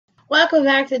Welcome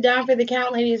back to Down for the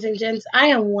Count, ladies and gents. I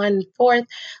am one fourth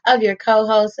of your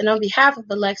co-host, and on behalf of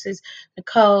Alexis,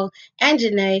 Nicole, and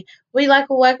Janae, we'd like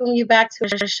to welcome you back to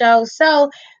our show.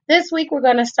 So this week we're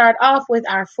going to start off with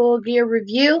our full gear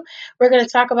review. We're going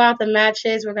to talk about the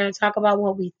matches. We're going to talk about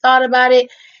what we thought about it.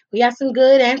 We got some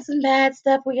good and some bad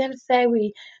stuff we're going to say.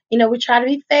 We try to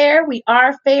be fair. We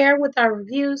are fair with our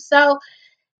reviews. So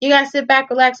you guys sit back,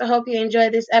 relax. I hope you enjoy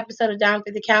this episode of Down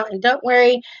for the Count. And don't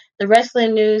worry, the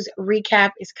wrestling news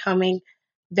recap is coming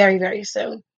very, very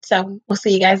soon. So we'll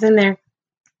see you guys in there.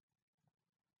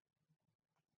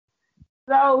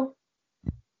 So,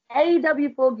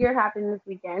 AEW Full Gear happened this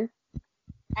weekend.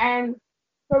 And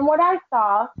from what I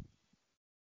saw,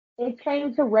 it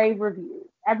came to rave reviews.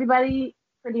 Everybody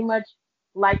pretty much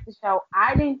liked the show.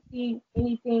 I didn't see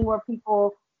anything where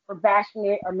people were bashing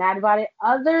it or mad about it,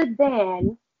 other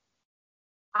than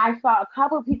I saw a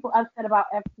couple of people upset about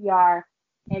FTR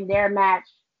and their match,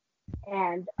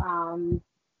 and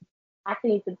I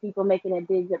think the people making it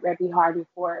digs at Rebby Hardy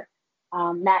for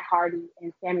Matt Hardy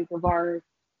and Sammy Guevara's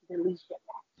deletion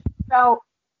match. So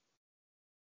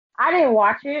I didn't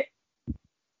watch it.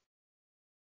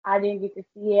 I didn't get to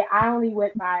see it. I only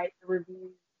went by the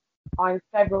reviews on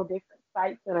several different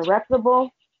sites that are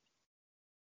reputable.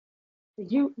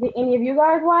 Did any of you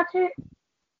guys watch it?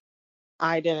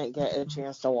 I didn't get a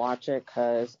chance to watch it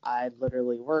because I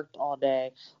literally worked all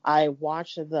day. I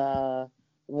watched why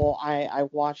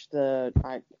did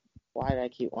I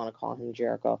keep want to call him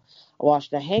Jericho? I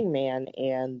watched the Hangman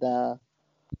and the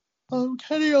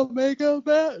Kenny Omega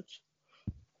match,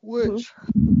 which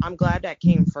I'm glad that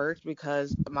came first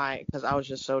because I was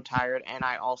just so tired, and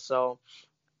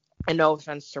and no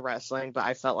offense to wrestling, but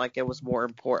I felt like it was more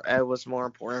important. It was more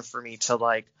important for me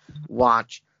to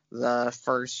watch the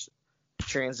first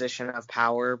transition of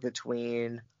power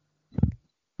within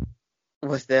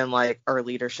our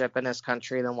leadership in this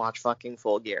country than watch fucking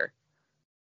Full Gear.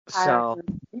 So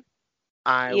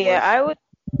I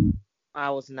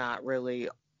was not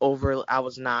really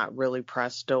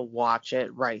pressed to watch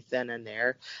it right then and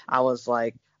there. I was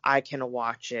like, I can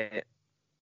watch it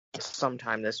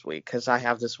sometime this week because I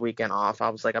have this weekend off.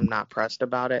 I was like, I'm not pressed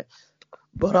about it,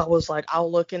 but I was like,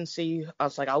 I'll look and see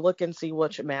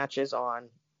which match is on.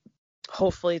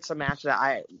 Hopefully it's a match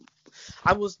that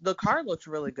the card looked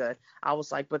really good. I was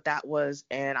like, but that was,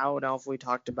 and I don't know if we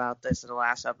talked about this in the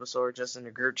last episode or just in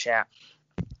the group chat,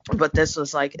 but this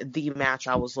was the match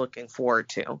I was looking forward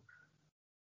to.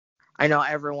 I know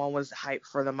everyone was hyped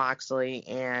for the Moxley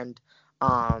and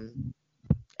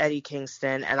Eddie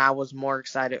Kingston, and I was more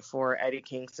excited for Eddie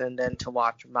Kingston than to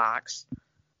watch Mox.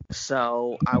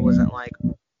 So I wasn't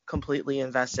completely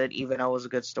invested, even though it was a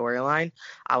good storyline.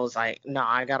 I was like, no,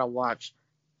 I gotta watch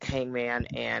Hangman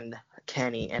and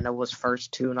Kenny, and it was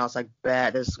first two, and I was like,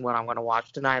 bet this is what I'm gonna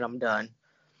watch tonight. I'm done.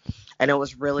 And of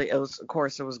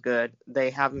course it was good. They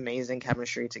have amazing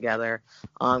chemistry together.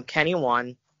 Kenny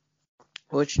won,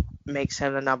 which makes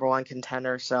him the number one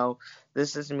contender. So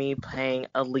this is me playing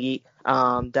elite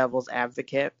devil's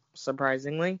advocate,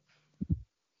 surprisingly.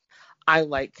 I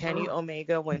like Kenny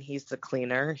Omega when he's the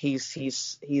cleaner.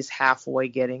 He's halfway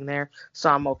getting there, so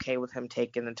I'm okay with him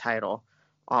taking the title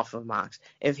off of Mox.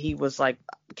 If he was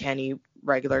Kenny,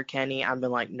 regular Kenny, I'd been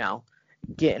like, no,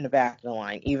 get in the back of the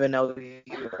line, even though you're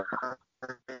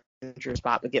in your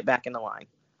spot, but get back in the line.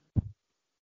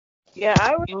 Yeah,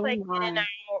 I was in and out.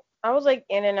 I was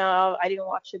in and out. I didn't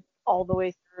watch it all the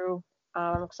way through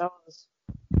because I was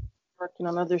working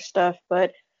on other stuff.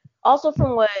 But also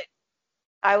from what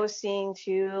I was seeing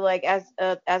too, as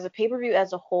a pay-per-view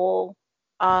as a whole,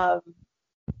 I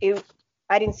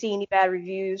didn't see any bad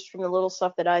reviews from the little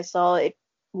stuff that I saw. It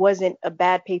wasn't a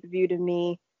bad pay-per-view to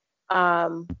me.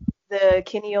 The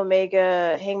Kenny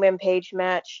Omega Hangman Page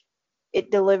match,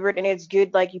 it delivered, and it's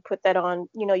good. You put that on,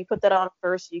 you put that on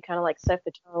first, so you kind of set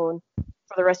the tone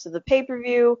for the rest of the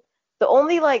pay-per-view. The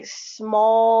only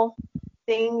small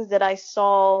things that I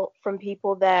saw from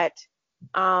people that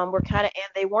were and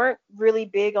they weren't really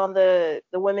big on the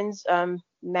women's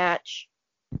match.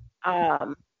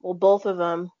 Well, both of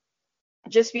them,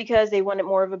 just because they wanted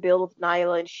more of a build with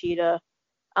Nyla and Shida,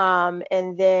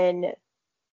 and then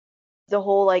the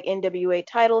whole NWA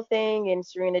title thing and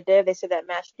Serena Dev. They said that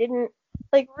match didn't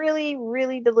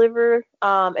really deliver.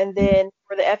 And then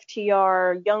for the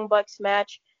FTR Young Bucks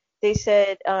match, they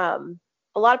said a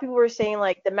lot of people were saying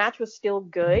the match was still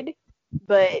good,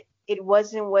 but it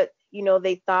wasn't what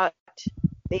they thought.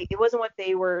 It wasn't what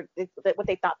they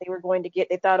thought they were going to get.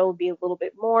 They thought it would be a little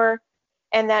bit more,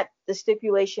 and that the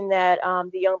stipulation that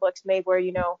the Young Bucks made, where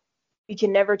you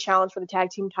can never challenge for the tag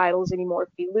team titles anymore if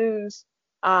you lose,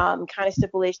 kind of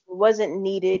stipulation wasn't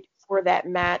needed for that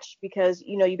match because,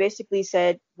 you know, you basically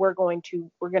said we're going to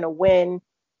win.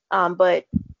 But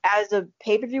as a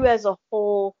pay-per-view as a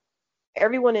whole,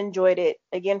 everyone enjoyed it.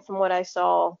 Again, from what I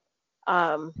saw,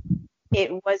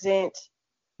 it wasn't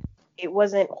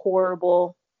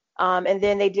horrible. And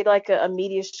then they did like a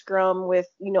media scrum with,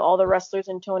 you know, all the wrestlers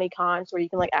and Tony Khan, where you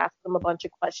can like ask them a bunch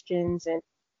of questions, and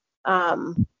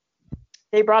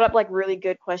they brought up like really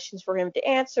good questions for him to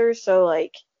answer. So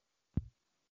like,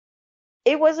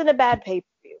 it wasn't a bad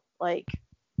pay-per-view. Like,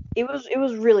 it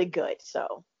was really good.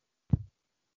 So.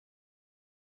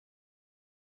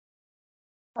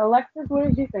 Alexis, what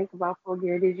did you think about Full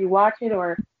Gear? Did you watch it,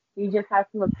 or you just have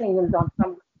some opinions on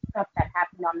some stuff that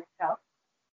happened on the show?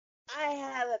 I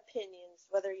have opinions,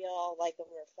 whether y'all like them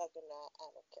or fucking not.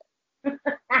 I don't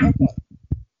care. Okay.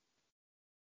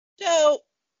 So,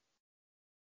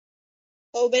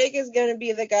 Omega's gonna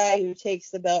be the guy who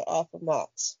takes the belt off of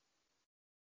Mox.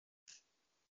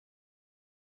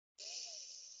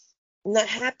 I'm not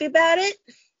happy about it,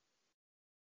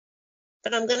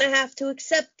 but I'm gonna have to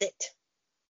accept it.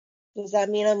 Does that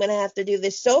mean I'm gonna have to do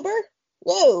this sober?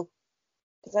 No,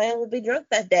 because I will be drunk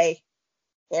that day.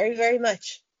 Very, very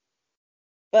much.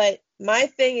 But my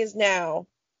thing is now,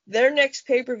 their next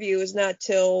pay-per-view is not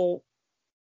till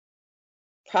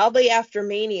probably after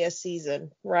Mania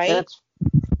season, right? That's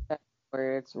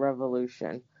where it's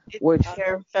Revolution, which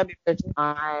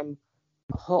I'm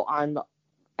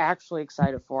actually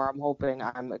excited for. I'm hoping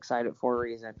I'm excited for a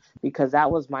reason, because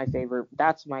that was my favorite.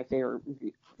 That's my favorite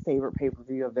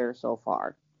pay-per-view of theirs so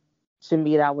far. To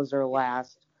me, that was their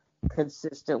last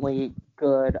consistently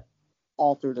good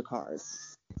all through the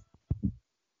cards.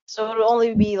 So it'll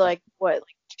only be like what, like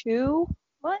 2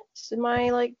 months? Am I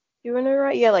like doing it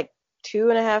right? Yeah, like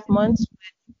 2.5 months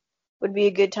would be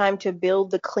a good time to build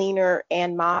the cleaner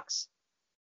and Mox.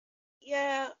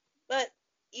 Yeah, but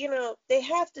you know, they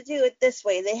have to do it this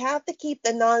way. They have to keep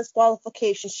the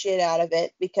non-disqualification shit out of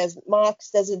it, because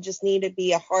Mox doesn't just need to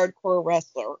be a hardcore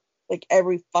wrestler like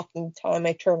every fucking time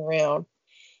I turn around.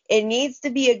 It needs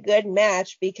to be a good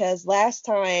match, because last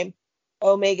time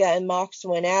Omega and Mox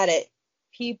went at it,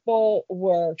 people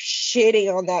were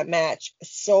shitting on that match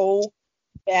so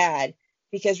bad.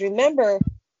 Because remember,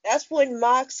 that's when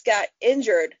Mox got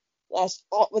injured.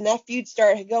 When that feud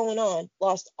started going on,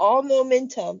 lost all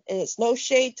momentum, and it's no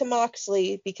shade to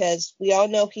Moxley, because we all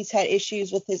know he's had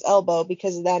issues with his elbow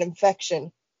because of that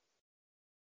infection.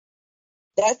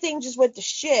 That thing just went to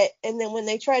shit, and then when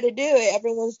they try to do it,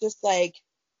 everyone's just like,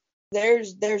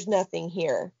 there's nothing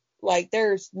here. Like,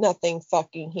 there's nothing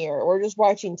fucking here. We're just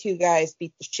watching two guys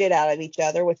beat the shit out of each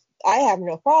other, which I have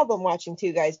no problem watching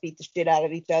two guys beat the shit out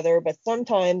of each other, but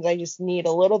sometimes I just need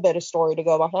a little bit of story to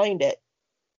go behind it.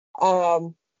 I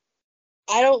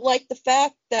don't like the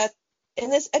fact that,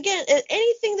 and this, again,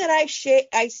 anything that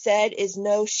I said is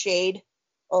no shade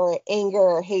or anger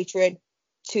or hatred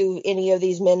to any of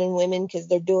these men and women, because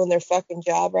they're doing their fucking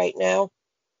job right now.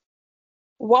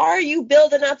 Why are you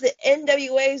building up the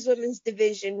NWA's women's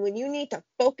division when you need to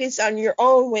focus on your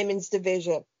own women's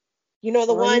division? You know,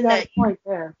 the one that point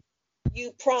there.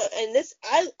 And this,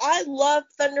 I love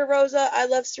Thunder Rosa. I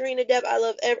love Serena Deeb. I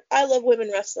love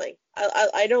women wrestling.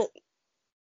 I don't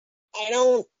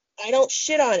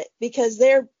shit on it, because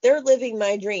they're living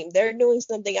my dream. They're doing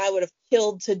something I would have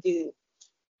killed to do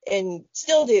and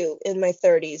still do in my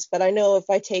 30s. But I know if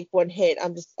I take one hit,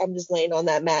 I'm just laying on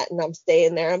that mat and I'm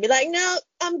staying there. I'll be like, no,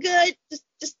 I'm good.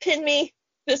 Just pin me.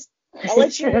 I'll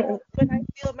let you know when I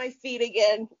feel my feet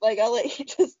again. Like, I'll let you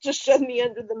just shove me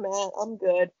under the mat. I'm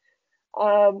good.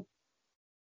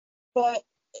 But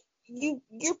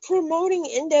you're promoting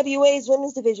NWA's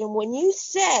women's division when you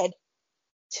said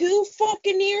 2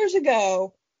 fucking years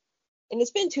ago, and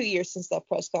it's been 2 years since that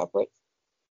press conference,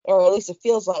 or at least it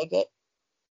feels like it,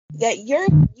 that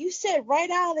you said right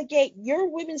out of the gate, your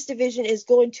women's division is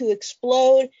going to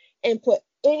explode and put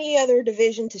any other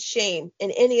division to shame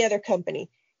in any other company.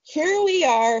 Here we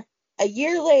are, a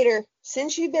year later,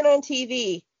 since you've been on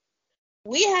TV.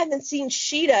 We haven't seen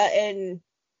Shida in,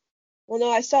 well,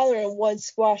 no, I saw her in one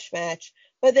squash match,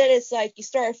 but then it's like you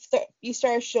start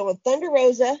showing Thunder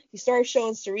Rosa, you start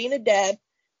showing Serena Deeb,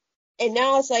 and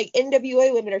now it's like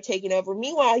NWA women are taking over.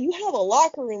 Meanwhile, you have a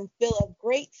locker room full of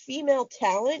great female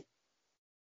talent,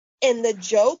 and the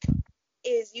joke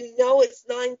is, you know, it's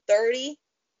 9:30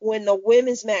 when the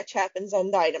women's match happens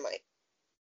on Dynamite.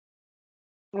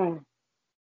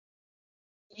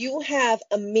 You have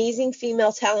amazing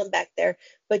female talent back there,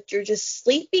 but you're just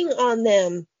sleeping on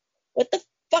them. What the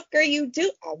fuck are you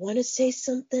doing? I want to say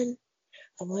something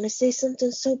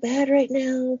so bad right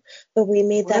now, but we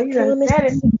made that promise.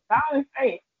 Say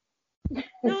it.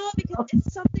 No, because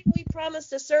it's something we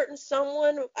promised a certain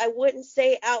someone I wouldn't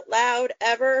say out loud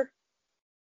ever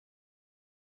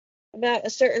about a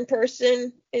certain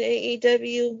person in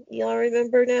AEW. Y'all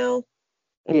remember now?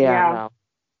 Yeah, Yeah. no.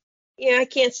 Yeah, I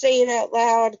can't say it out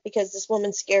loud because this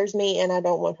woman scares me and I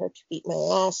don't want her to beat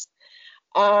my ass.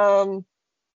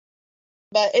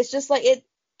 But it's just like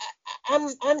I'm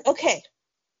okay.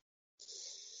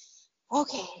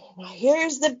 Okay, now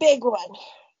here's the big one.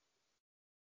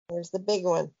 Here's the big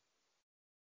one.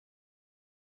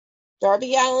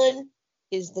 Darby Allin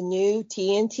is the new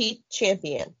TNT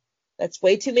champion. That's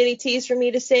way too many T's for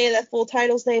me to say that full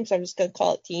title's name, so I'm just going to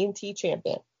call it TNT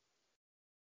champion.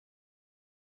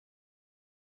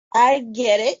 I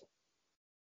get it.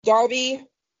 Darby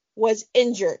was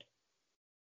injured.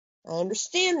 I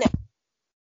understand that.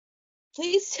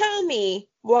 Please tell me,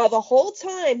 while the whole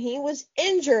time he was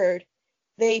injured,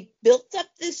 they built up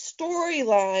this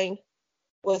storyline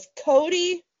with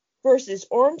Cody versus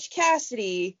Orange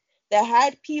Cassidy that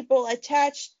had people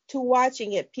attached to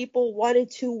watching it. People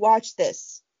wanted to watch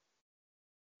this.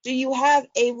 So you have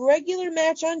a regular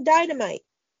match on Dynamite,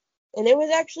 and it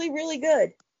was actually really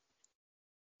good.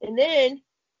 And then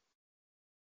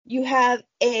you have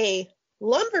a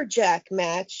lumberjack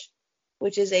match,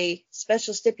 which is a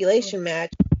special stipulation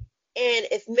match. And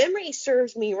if memory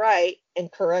serves me right,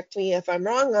 and correct me if I'm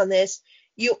wrong on this,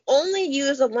 you only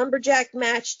use a lumberjack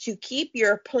match to keep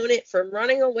your opponent from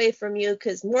running away from you,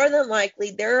 because more than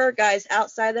likely there are guys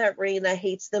outside that ring that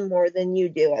hates them more than you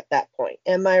do at that point.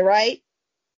 Am I right?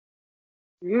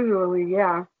 Usually,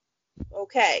 yeah.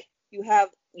 Okay. You have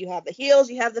the heels,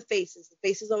 you have the faces. The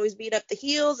faces always beat up the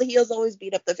heels always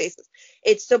beat up the faces.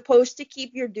 It's supposed to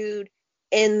keep your dude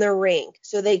in the ring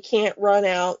so they can't run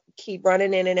out, keep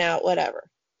running in and out, whatever.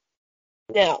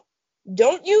 Now,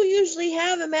 don't you usually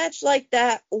have a match like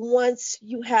that once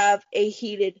you have a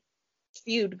heated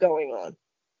feud going on?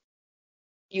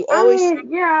 You always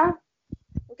Yeah.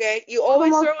 okay, you For the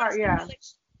always most throw part, in yeah.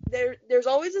 there's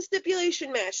always a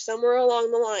stipulation match somewhere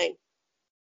along the line.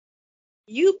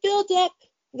 You build up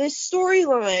this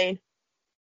storyline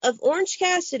of Orange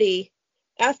Cassidy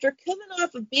after coming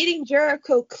off of beating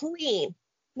Jericho clean.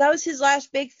 That was his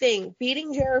last big thing,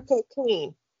 beating Jericho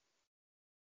clean.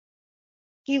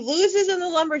 He loses in the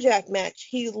lumberjack match.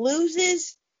 He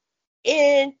loses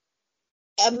in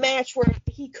a match where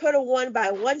he could have won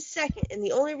by 1 second. And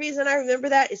the only reason I remember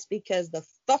that is because the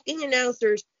fucking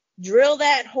announcers drill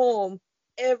that home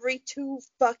every 2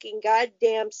 fucking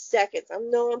goddamn seconds. I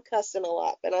know I'm cussing a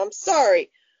lot, but I'm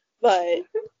sorry. But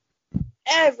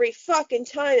every fucking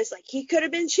time it's like he could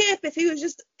have been champ if he was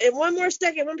just in one more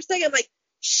second. I'm like,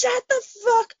 shut the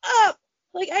fuck up.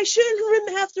 Like, I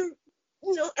shouldn't have to,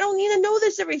 I don't need to know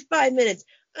this every 5 minutes.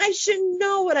 I should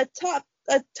know what a top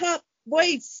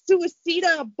weight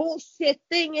suicida bullshit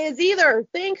thing is either.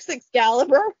 Thanks,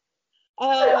 Excalibur.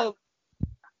 But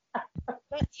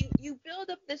you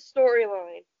build up this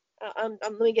storyline.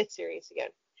 Let me get serious again.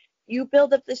 You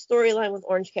build up this storyline with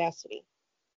Orange Cassidy.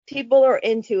 People are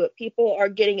into it. People are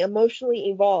getting emotionally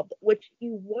involved, which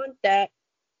you want that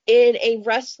in a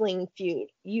wrestling feud.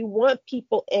 You want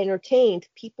people entertained.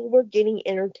 People were getting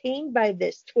entertained by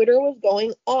this. Twitter was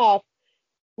going off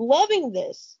loving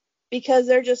this because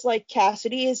they're just like,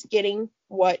 Cassidy is getting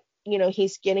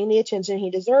he's getting the attention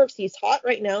he deserves. He's hot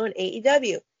right now in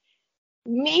AEW.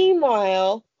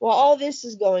 Meanwhile, while all this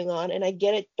is going on, and I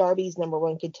get it, Darby's number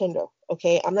one contender.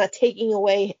 Okay, I'm not taking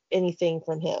away anything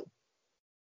from him.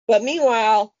 But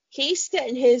meanwhile, he's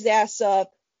setting his ass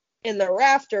up in the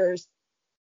rafters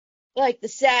like the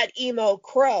sad emo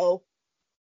crow,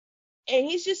 and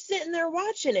he's just sitting there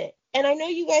watching it. And I know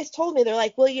you guys told me, they're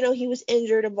like, well, he was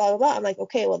injured and blah, blah, blah. I'm like,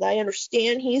 okay, well, I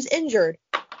understand he's injured.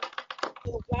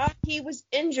 But while he was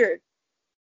injured,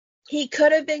 he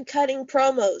could have been cutting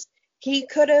promos. He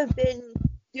could have been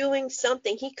doing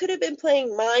something. He could have been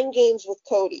playing mind games with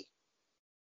Cody.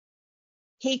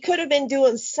 He could have been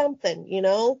doing something,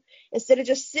 instead of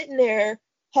just sitting there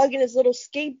hugging his little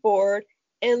skateboard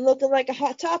and looking like a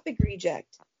Hot Topic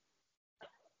reject.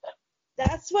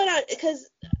 That's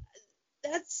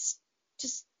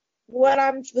just what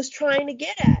I was trying to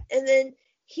get at. And then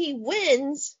he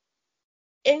wins,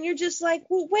 and you're just like,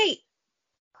 well, wait,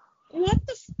 what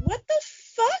the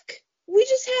fuck? We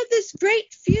just had this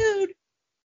great feud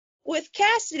with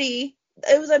Cassidy.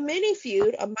 It was a mini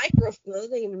feud, a micro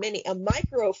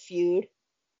feud.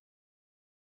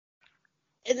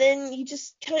 And then you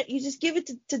just give it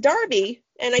to Darby.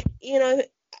 And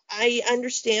I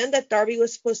understand that Darby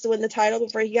was supposed to win the title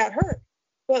before he got hurt.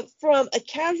 But from a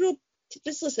casual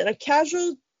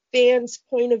fan's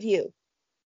point of view,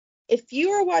 if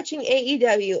you were watching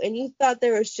AEW and you thought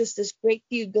there was just this great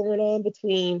feud going on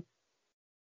between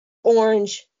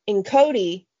Orange and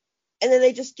Cody, and then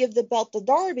they just give the belt to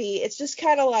Darby, it's just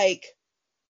kind of like,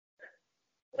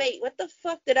 wait, what the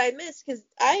fuck did I miss? Because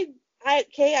I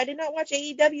did not watch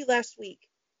AEW last week,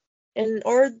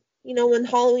 or when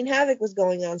Halloween Havoc was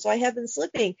going on, so I have been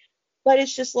slipping. But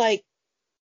it's just like,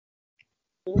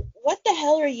 what the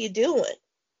hell are you doing?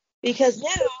 Because now,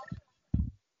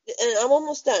 and I'm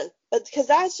almost done, but because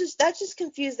that just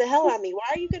confused the hell out of me. Why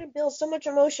are you going to build so much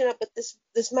emotion up with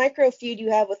this micro feud you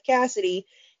have with Cassidy?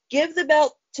 Give the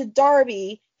belt to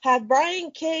Darby, have Brian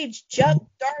Cage jump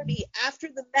Darby after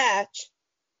the match,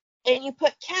 and you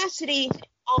put Cassidy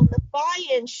on the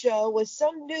buy-in show with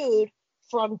some dude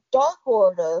from Dark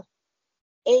Order,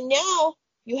 and now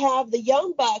you have the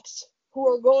Young Bucks who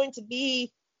are going to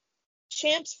be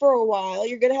champs for a while.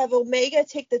 You're going to have Omega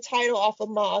take the title off of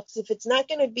Mox. If it's not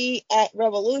going to be at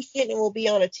Revolution, it will be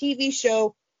on a TV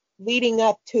show leading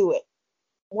up to it.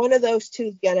 One of those two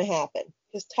is going to happen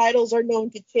because titles are known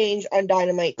to change on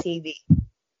Dynamite TV.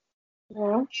 Yeah.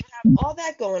 You have all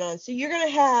that going on. So you're going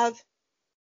to have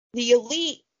the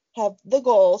Elite have the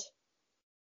goals.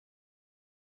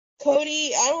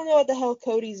 Cody, I don't know what the hell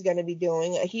Cody's going to be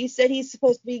doing. He said he's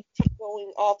supposed to be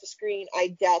going off the screen.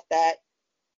 I doubt that.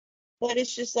 But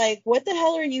it's just like, what the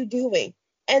hell are you doing?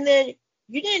 And then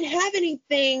you didn't have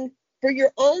anything for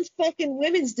your own fucking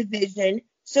women's division.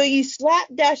 So you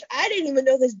slapdash. I didn't even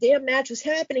know this damn match was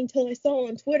happening until I saw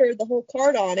on Twitter the whole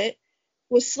card on it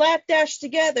was slapdash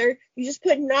together. You just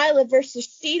put Nyla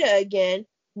versus Sheeta again.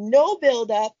 No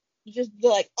build up. You just be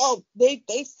like, oh, they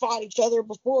fought each other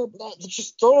before, but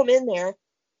just throw them in there.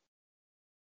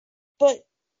 But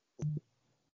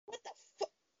what the fuck?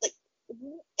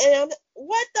 And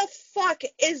what the fuck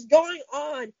is going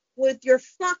on with your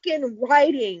fucking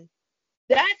writing?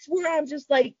 That's where I'm just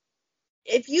like,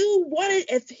 if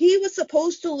he was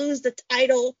supposed to lose the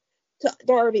title to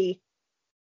Darby,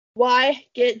 why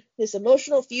get this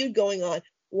emotional feud going on?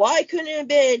 Why couldn't it have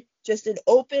been just an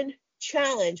open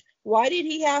challenge? Why did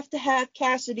he have to have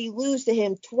Cassidy lose to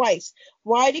him twice?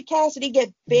 Why did Cassidy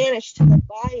get banished to the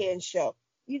buy-in show?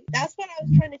 That's what I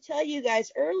was trying to tell you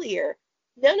guys earlier.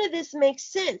 None of this makes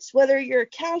sense, whether you're a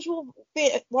casual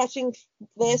fan watching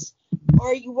this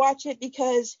or you watch it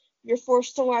because you're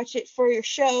forced to watch it for your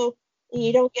show and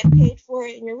you don't get paid for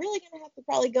it, and you're really going to have to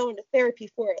probably go into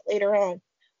therapy for it later on.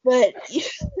 But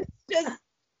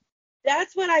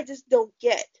that's what I just don't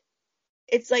get.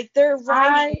 It's like they're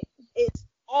writing, it's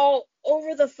all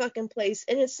over the fucking place,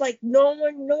 and it's like no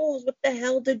one knows what the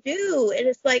hell to do. And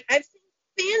it's like, I've seen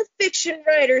fan fiction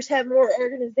writers have more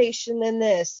organization than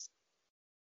this.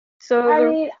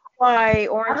 So why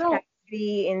Orange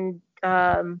Cassidy and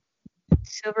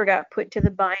Silver got put to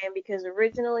the buy-in, because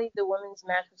originally the women's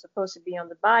match was supposed to be on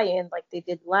the buy-in like they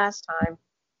did last time,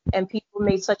 and people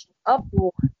made such an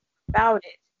uproar about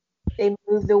it. They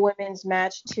moved the women's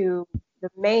match to the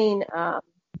main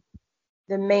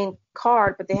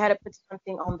card, but they had to put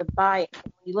something on the buy-in.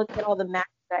 When you look at all the matches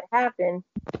that happened,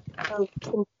 the most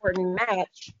important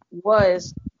match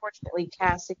was unfortunately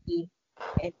Cassidy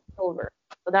and Silver.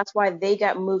 So that's why they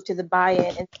got moved to the buy-in,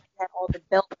 and they had all the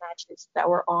belt matches that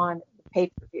were on the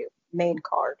pay-per-view main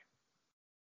card.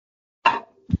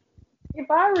 If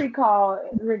I recall,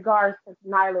 in regards to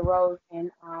Nyla Rose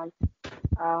and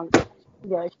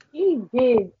yeah, she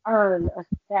did earn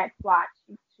that slot.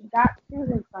 She was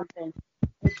in something,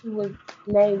 and she was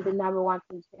named the number one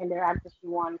contender after she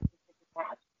won a specific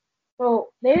match. So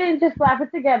they didn't just slap it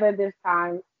together this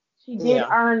time. She did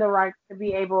earn the right to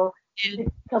be able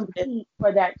to compete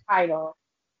for that title.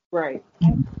 Right.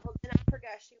 And I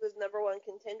forgot she was number one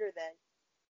contender then.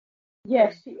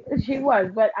 Yes, she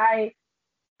was, but I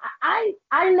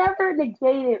never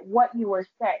negated what you were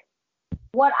saying.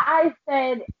 What I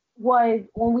said was,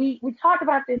 when we talked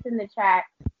about this in the chat,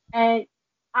 and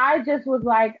I just was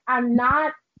like, I'm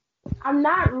not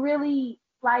really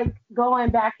like going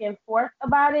back and forth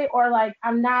about it, or like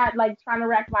I'm not like trying to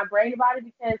rack my brain about it,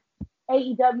 because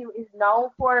AEW is known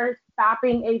for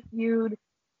stopping a feud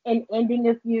and ending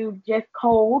a feud just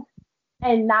cold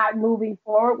and not moving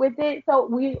forward with it. So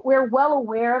we're well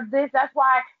aware of this. That's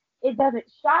why it doesn't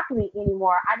shock me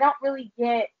anymore. I don't really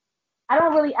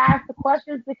ask the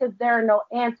questions, because there are no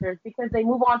answers, because they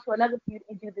move on to another feud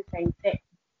and do the same thing.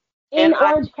 In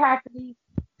Orange Cassidy's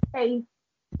case,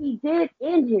 he did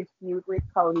end his feud with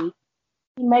Cody.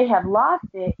 He may have lost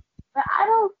it, but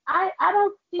I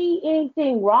don't see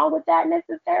anything wrong with that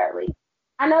necessarily.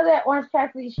 I know that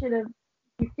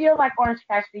you feel like Orange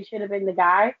Cassidy should have been the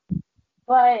guy,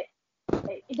 but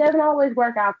it doesn't always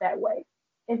work out that way,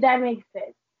 if that makes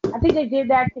sense. I think they did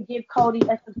that to give Cody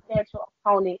a substantial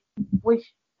opponent, which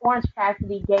Orange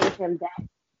Cassidy gave him that,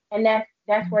 and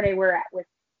that's where they were at with.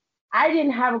 I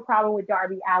didn't have a problem with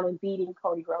Darby Allin beating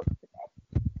Cody Rhodes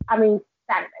today. I mean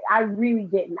Saturday. I really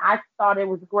didn't. I thought it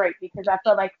was great because I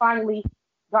felt like finally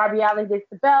Darby Allin gets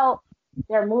the belt.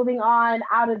 They're moving on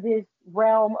out of this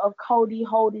realm of Cody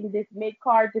holding this mid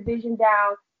card division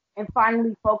down and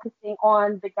finally focusing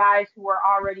on the guys who are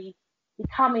already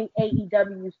becoming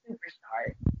AEW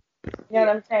superstars. You know what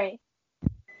I'm saying?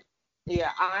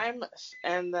 Yeah, I'm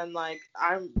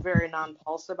very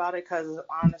nonplussed about it because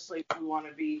honestly, if we want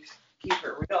to keep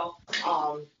it real,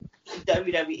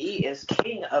 WWE is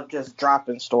king of just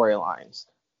dropping storylines.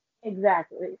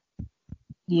 Exactly.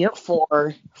 Yep.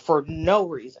 For no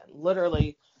reason.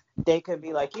 Literally, they could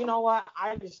be like, you know what,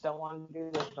 I just don't want to do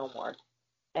this no more,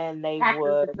 and they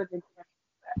would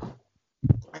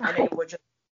just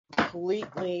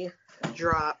completely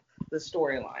drop the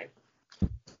storyline.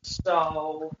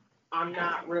 So I'm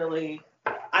not really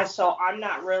as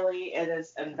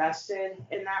invested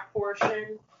in that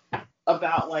portion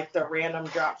about like the random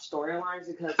drop storylines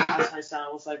because as I said, I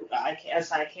was like, I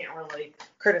can't really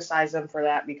criticize them for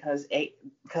that because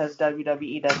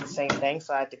WWE does the same thing,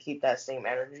 so I have to keep that same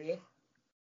energy.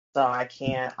 So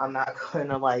I'm not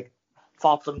gonna like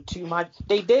fault them too much.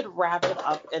 They did wrap it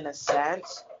up in a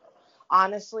sense.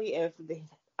 Honestly, if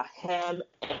him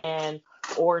and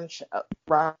Orange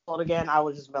wrestled again, I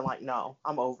would just been like, no,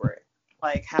 I'm over it.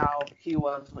 Like how he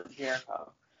was with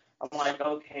Jericho. I'm like,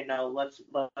 okay, no, let's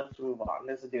move on.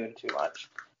 This is doing too much.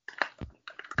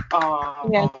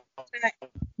 Yeah.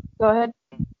 Go ahead.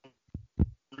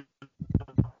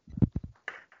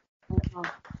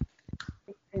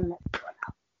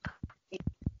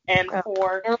 And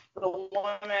for the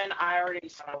woman, I already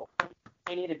saw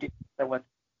they need to do that with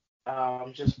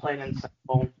just plain and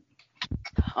simple.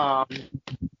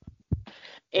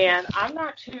 And I'm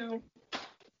not too.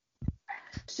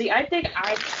 See, I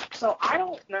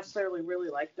don't necessarily really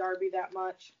like Darby that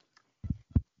much.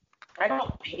 I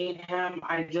don't hate him.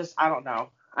 I don't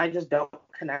know. I just don't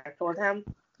connect with him.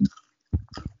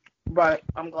 But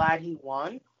I'm glad he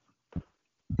won.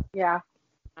 Yeah.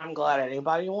 I'm glad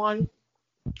anybody won.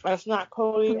 That's not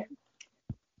Cody.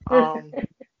 The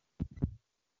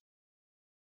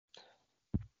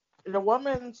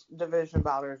women's division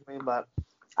bothers me, but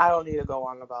I don't need to go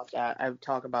on about that. I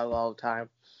talk about it all the time.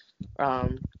 I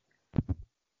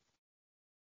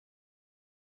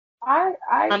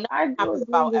do agree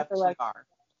about with FTR.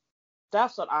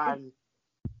 That's what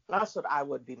I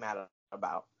would be mad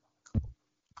about.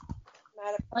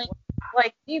 Like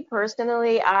me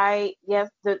personally, the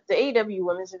AEW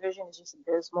women's division is just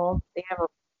abysmal. They have a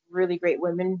really great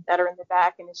women that are in the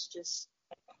back, and it's just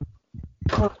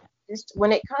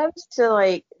when it comes to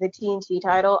like the TNT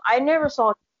title, I never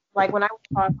saw like when I would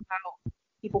talk about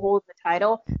people holding the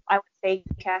title, I would say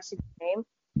Cassidy's name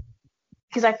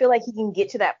because I feel like he can get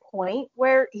to that point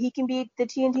where he can be the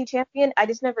TNT champion. I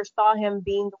just never saw him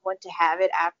being the one to have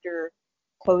it after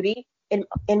Cody. In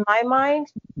my mind,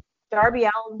 Darby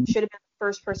Allin should have been the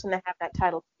first person to have that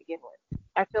title to begin with.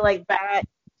 I feel like that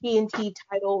TNT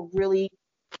title really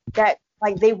that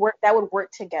would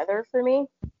work together for me.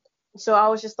 So I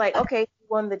was just like, okay, he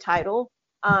won the title.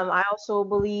 I also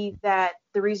believe that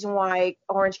the reason why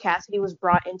Orange Cassidy was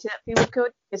brought into that feud with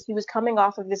Cody is he was coming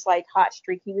off of this like hot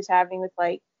streak he was having with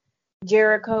like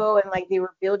Jericho, and like they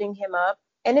were building him up.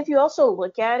 And if you also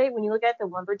look at it, when you look at the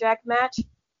Lumberjack match,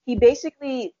 he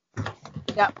basically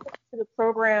got put to the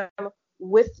program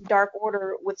with Dark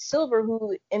Order with Silver,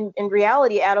 who in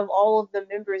reality, out of all of the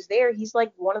members there, he's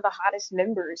like one of the hottest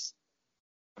members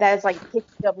that is like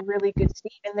picking up really good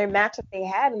steam. And their match that they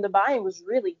had in the buy-in was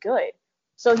really good.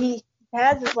 So he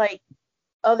has this like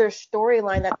other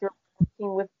storyline that they're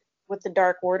working with the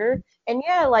Dark Order. And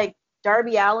yeah, like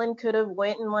Darby Allin could have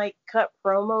went and like cut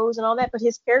promos and all that, but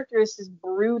his character is this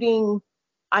brooding,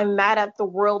 I'm mad at the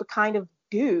world kind of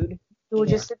dude who would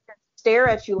just sit there and stare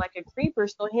at you like a creeper.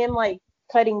 So him like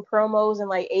cutting promos and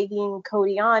like egging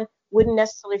Cody on wouldn't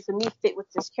necessarily for me fit with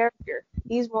this character.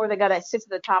 He's more the guy that sits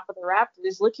at the top of the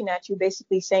rafters looking at you,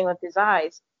 basically saying with his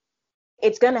eyes,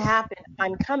 it's going to happen.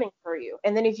 I'm coming for you.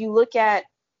 And then if you look at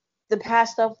the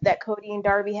past stuff that Cody and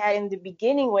Darby had in the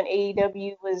beginning when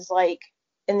AEW was like,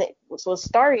 was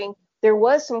starting, there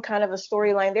was some kind of a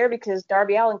storyline there because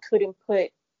Darby Allin couldn't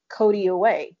put Cody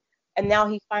away. And now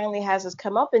he finally has his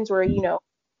comeuppance where, you know,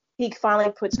 he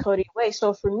finally puts Cody away.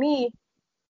 So for me,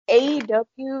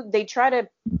 AEW, they try to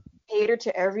cater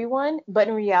to everyone, but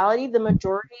in reality, the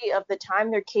majority of the time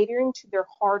they're catering to their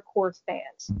hardcore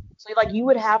fans. So like you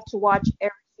would have to watch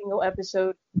every single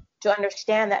episode to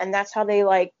understand that, and that's how they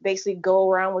like basically go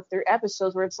around with their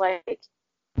episodes, where it's like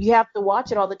you have to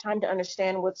watch it all the time to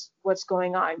understand what's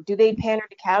going on. Do they pander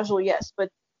to casual? Yes, but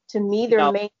to me,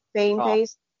 No.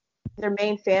 their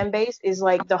main fan base is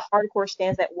like the hardcore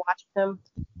fans that watch them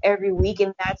every week,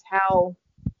 and that's how.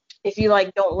 If you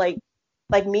like don't like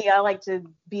me, I like to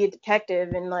be a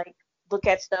detective and like look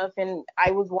at stuff, and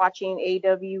I was watching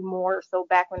AEW more so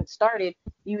back when it started.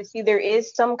 You would see there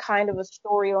is some kind of a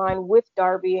storyline with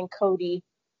Darby and Cody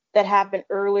that happened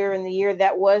earlier in the year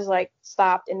that was like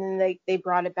stopped, and then they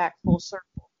brought it back full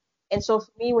circle. And so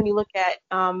for me, when you look at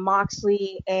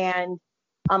Moxley and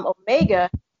Omega,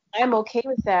 I'm okay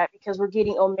with that because we're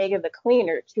getting Omega the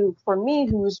cleaner too. For me,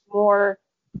 who's more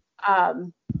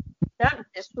um, not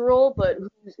visceral, but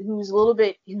who's a little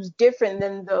bit who's different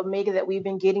than the Omega that we've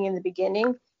been getting in the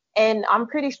beginning. And I'm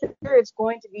pretty sure it's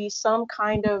going to be some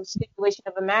kind of stipulation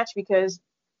of a match because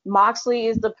Moxley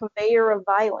is the purveyor of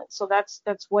violence, so that's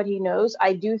what he knows.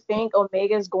 I do think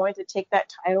Omega is going to take that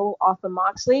title off of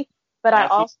Moxley, but I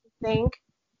also think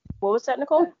what was that,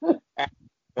 Nicole?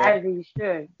 As he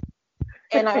should.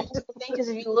 And I also think because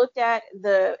if you looked at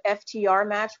the FTR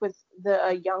match with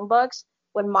the Young Bucks,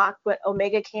 when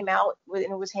Omega came out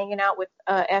and was hanging out with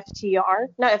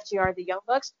the Young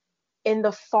Bucks, in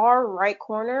the far right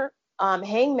corner,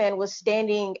 Hangman was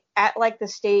standing at like the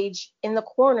stage in the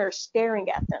corner staring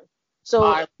at them.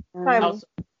 So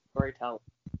storytelling.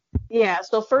 Yeah,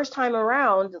 so first time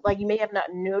around, like you may have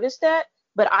not noticed that,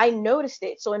 but I noticed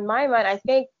it. So in my mind, I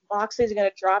think Moxley's going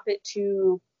to drop it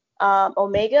to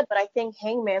Omega, but I think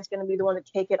Hangman's going to be the one to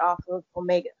take it off of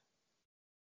Omega.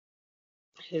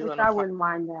 Which I wouldn't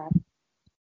mind that.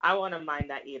 I wouldn't mind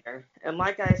that either. And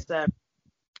like I said,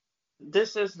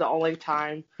 this is the only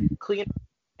time clean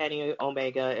Kenny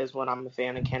Omega is when I'm a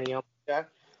fan of Kenny Omega.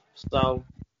 So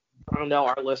I know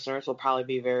our listeners will probably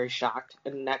be very shocked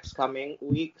in the next coming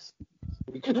weeks.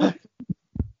 Yeah,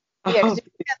 because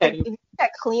if you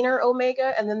got cleaner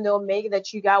Omega and then the Omega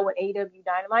that you got with AEW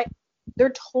Dynamite,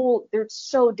 they're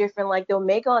so different. Like the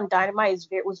Omega on Dynamite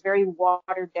was very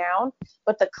watered down,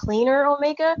 but the cleaner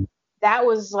Omega, that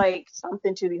was like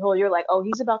something to behold. You're like, oh,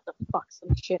 he's about to fuck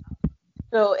some shit up.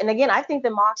 So, and again, I think the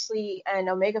Moxley and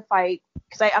Omega fight,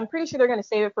 because I'm pretty sure they're going to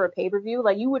save it for a pay-per-view.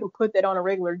 Like, you wouldn't put that on a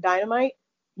regular Dynamite.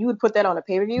 You would put that on a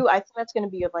pay-per-view. I think that's going to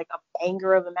be like a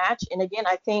banger of a match. And again,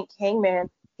 I think Hangman,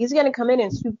 he's going to come in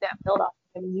and swoop that belt off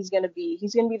him. He's going to be the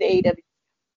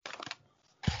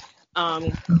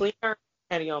AEW. Cleaner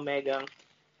Kenny Omega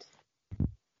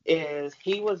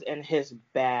he was in his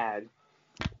bag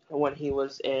when he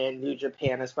was in New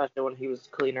Japan, especially when he was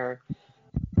cleaner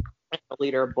the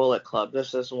leader of Bullet Club.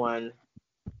 This is when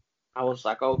I was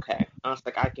like, okay. I was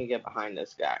like, I can get behind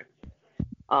this guy.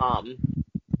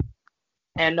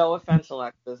 And no offense,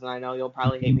 Alexis, and I know you'll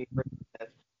probably hate me for this.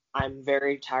 I'm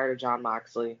very tired of Jon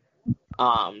Moxley.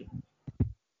 I'm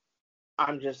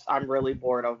really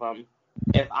bored of him.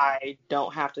 If I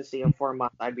don't have to see him for a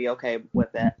month, I'd be okay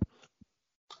with it.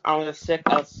 I'm sick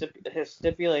of his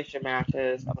stipulation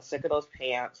matches. I'm sick of those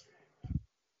pants.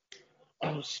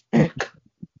 I'm sick.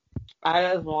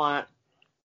 I just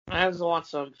want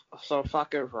some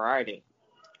fucking variety.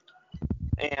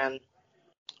 And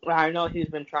I know he's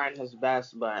been trying his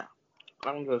best, but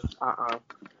I'm just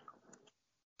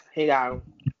Hey guys,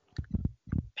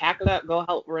 pack it up. Go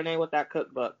help Renee with that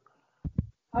cookbook.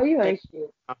 Oh, you ain't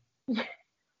shit.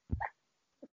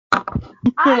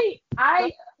 I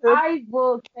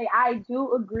will say I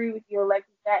do agree with you,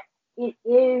 Alexis, that it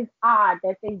is odd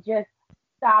that they just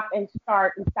stop and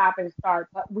start and stop and start,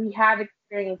 but we have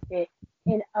experienced it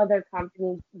in other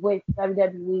companies with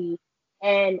WWE,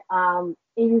 and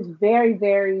it is very,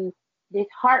 very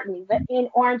disheartening. But in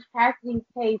Orange Cassidy's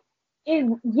case,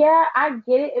 I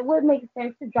get it. It would make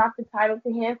sense to drop the title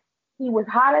to him. He was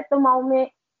hot at the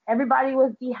moment. Everybody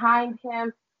was behind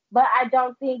him. But I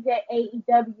don't think that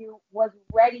AEW was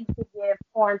ready to give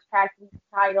Orange Cassidy the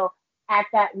title at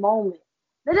that moment.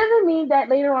 That doesn't mean that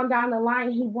later on down the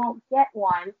line he won't get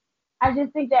one. I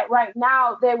just think that right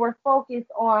now they were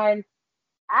focused on,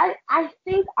 I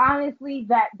think honestly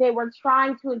that they were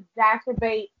trying to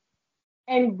exacerbate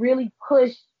and really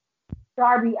push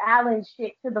Darby Allin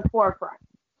shit to the forefront.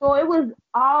 So it was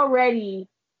already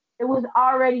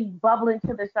bubbling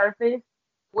to the surface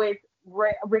with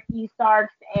Ricky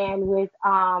Starks and with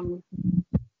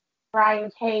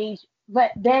Brian Cage, but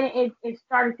then it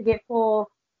started to get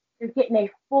getting a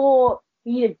full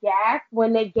beat of gas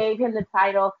when they gave him the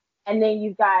title, and then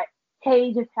you got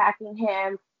Cage attacking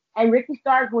him, and Ricky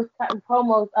Starks was cutting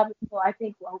promos up until I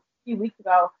think a few weeks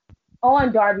ago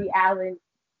on Darby Allin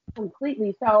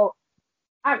completely. So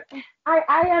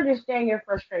I understand your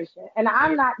frustration, and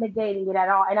I'm not negating it at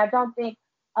all. And I don't think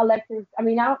Alexis. I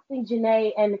mean, I don't think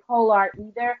Janae and Nicole are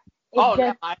either. It's Oh no,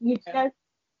 just I you can just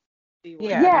see what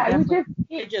Yeah, yeah, you definitely. just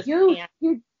I just you can't.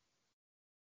 you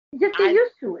you just get I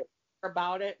used to it.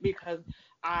 about it because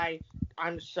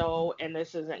I'm so, and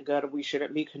this isn't good. We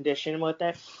shouldn't be conditioned with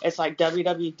it. It's like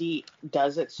WWE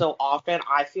does it so often.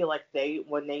 I feel like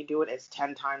when they do it, it's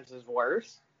 10 times as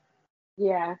worse.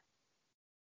 Yeah.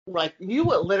 Like you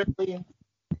would literally,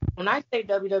 when I say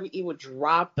WWE would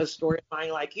drop a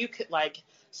storyline, like you could like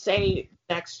say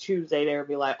next Tuesday they would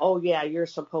be like, oh yeah, you're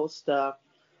supposed to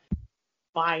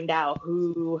find out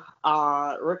who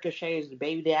Ricochet's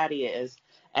baby daddy is,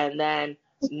 and then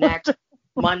next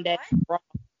Monday,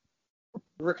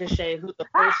 Ricochet, who the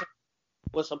person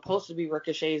was supposed to be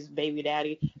Ricochet's baby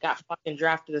daddy, got fucking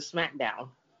drafted to SmackDown.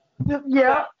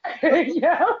 Yeah.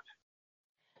 Yeah.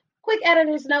 Quick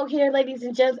editor's note here, ladies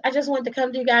and gents. I just wanted to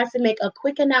come to you guys to make a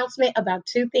quick announcement about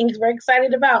two things we're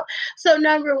excited about. So,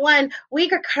 number one, we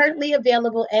are currently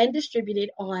available and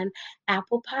distributed on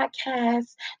Apple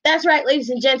Podcasts. That's right, ladies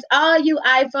and gents, all you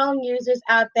iPhone users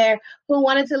out there who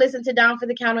wanted to listen to Down for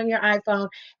the Count on your iPhone.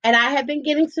 And I have been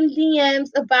getting some DMs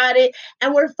about it,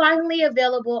 and we're finally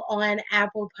available on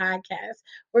Apple Podcasts.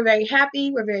 We're very happy,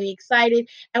 we're very excited,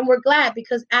 and we're glad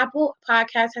because Apple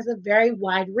Podcasts has a very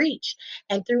wide reach.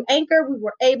 And through Anchor, we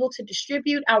were able to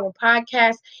distribute our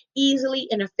podcast easily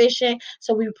and efficient.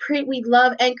 So we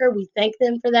love Anchor. We thank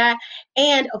them for that.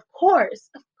 And of course,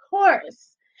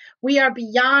 we are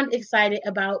beyond excited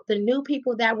about the new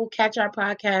people that will catch our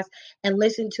podcast and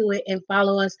listen to it and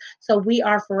follow us. So we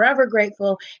are forever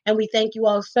grateful. And we thank you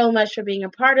all so much for being a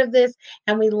part of this.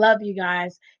 And we love you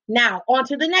guys. Now, on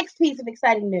to the next piece of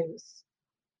exciting news.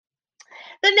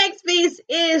 The next piece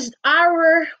is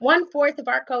our 1/4 of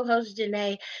our co-host,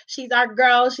 Janae. She's our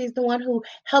girl. She's the one who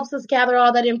helps us gather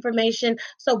all that information.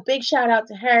 So big shout out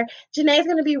to her. Janae's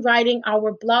going to be writing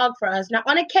our blog for us. Now,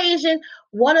 on occasion,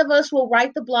 one of us will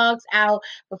write the blogs out,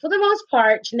 but for the most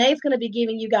part, Janae's going to be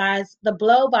giving you guys the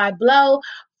blow by blow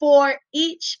for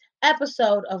each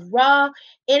episode of Raw,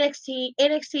 NXT,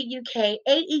 NXT UK,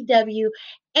 AEW,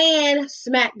 and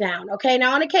SmackDown. Okay,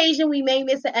 now on occasion we may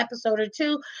miss an episode or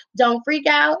two. Don't freak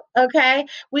out, okay?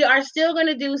 We are still going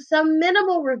to do some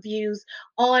minimal reviews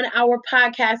on our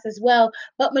podcast as well,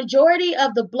 but majority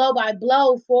of the blow by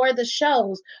blow for the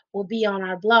shows will be on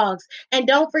our blogs. And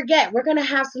don't forget, we're going to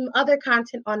have some other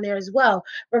content on there as well.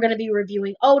 We're going to be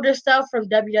reviewing older stuff from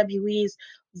WWE's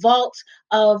vault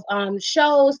of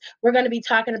shows. We're going to be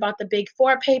talking about the big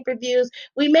four pay-per-views.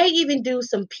 We may even do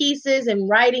some pieces and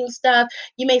writing stuff.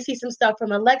 You may see some stuff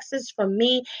from Alexis, from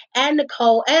me, and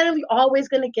Nicole, and we're always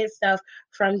going to get stuff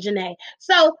from Janae.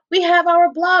 So we have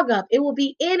our blog up. It will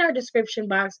be in our description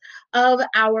box of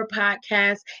our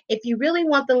podcast. If you really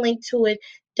want the link to it,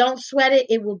 don't sweat it.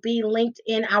 It will be linked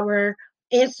in our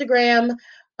Instagram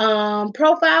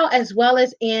profile as well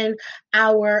as in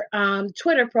our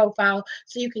Twitter profile.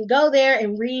 So you can go there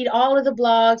and read all of the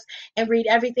blogs and read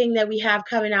everything that we have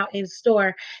coming out in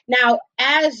store. Now,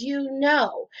 as you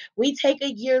know, we take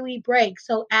a yearly break.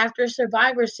 So after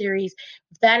Survivor Series,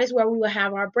 that is where we will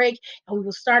have our break, and we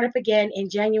will start up again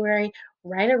in January,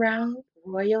 right around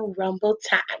Royal Rumble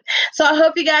time. So I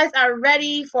hope you guys are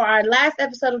ready for our last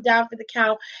episode of Down for the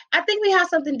Count. I think we have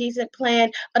something decent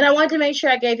planned, but I wanted to make sure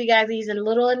I gave you guys these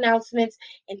little announcements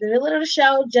in the middle of the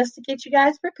show just to get you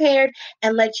guys prepared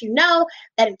and let you know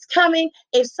that it's coming.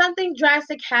 If something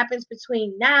drastic happens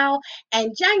between now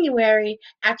and January,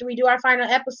 after we do our final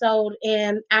episode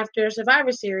and after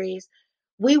Survivor Series,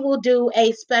 we will do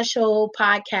a special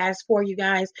podcast for you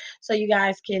guys so you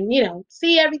guys can,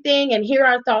 see everything and hear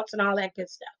our thoughts and all that good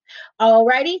stuff.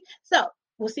 Alrighty? So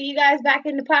we'll see you guys back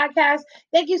in the podcast.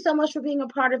 Thank you so much for being a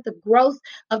part of the growth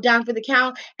of Down for the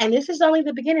Count. And this is only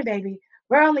the beginning, baby.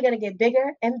 We're only going to get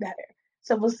bigger and better.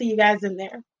 So we'll see you guys in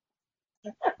there.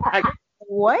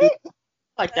 What?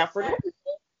 Like that for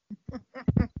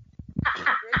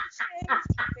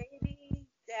Baby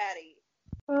daddy.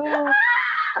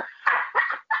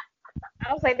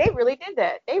 I was like, they really did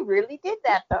that. They really did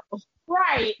that, though.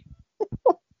 Right.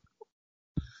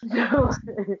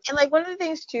 And like one of the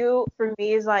things too for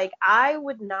me is like I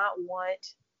would not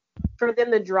want for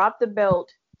them to drop the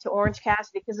belt to Orange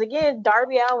Cassidy because again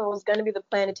Darby Allin was going to be the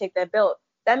plan to take that belt.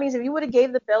 That means if you would have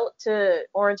gave the belt to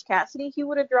Orange Cassidy, he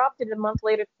would have dropped it a month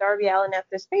later to Darby Allin after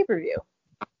this pay-per-view.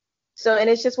 So and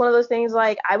it's just one of those things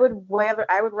like I would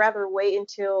rather wait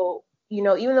until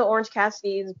even though Orange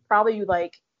Cassidy is probably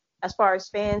like as far as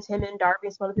fans, him and Darby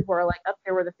and some other people are like up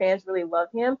there where the fans really love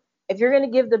him. If you're going to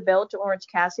give the belt to Orange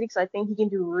Cassidy, because I think he can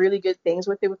do really good things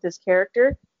with it with his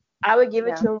character, I would give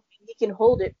it to him when he can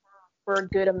hold it for a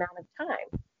good amount of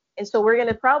time. And so we're going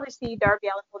to probably see Darby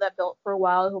Allin hold that belt for a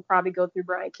while. He'll probably go through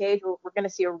Brian Cage. We're going to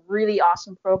see a really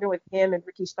awesome program with him and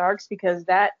Ricky Starks, because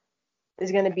that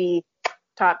is going to be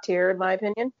top tier, in my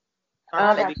opinion.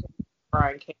 Brian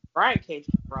Cage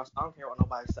for us. I don't care what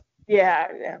nobody says.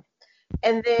 Yeah.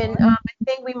 And then I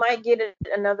think we might get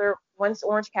another, once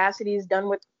Orange Cassidy is done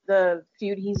with the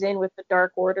feud he's in with the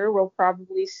Dark Order, we'll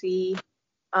probably see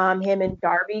him and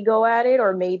Darby go at it,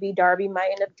 or maybe Darby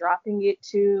might end up dropping it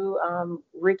to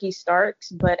Ricky Starks.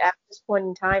 But at this point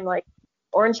in time, like,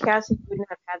 Orange Cassidy wouldn't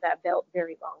have had that belt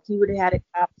very long. He would have had it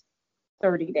topped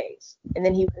 30 days, and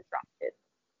then he would have dropped it.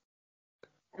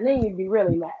 And then you'd be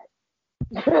really mad.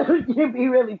 You'd be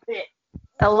really pissed.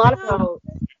 A lot of people.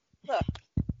 Look,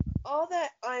 all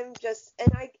that I'm just,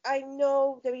 and I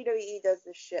know WWE does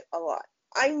this shit a lot.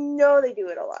 I know they do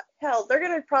it a lot. Hell, they're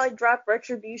gonna probably drop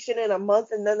Retribution in a month,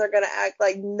 and then they're gonna act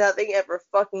like nothing ever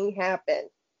fucking happened.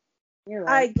 You're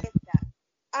right. I get that.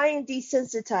 I am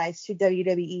desensitized to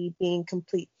WWE being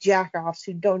complete jackoffs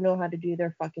who don't know how to do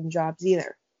their fucking jobs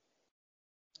either.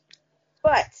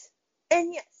 But,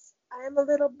 and yes, I am a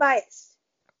little biased,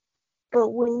 but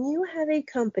when you have a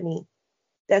company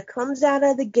that comes out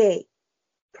of the gate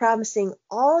promising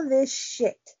all this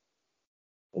shit,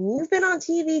 and you've been on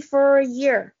TV for a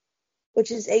year,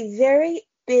 which is a very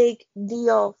big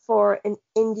deal for an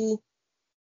indie,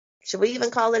 should we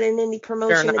even call it an indie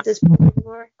promotion at this point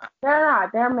anymore? They're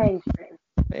not. They're mainstream.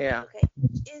 Yeah. Okay,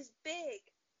 which is big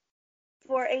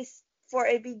for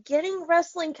a beginning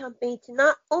wrestling company to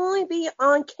not only be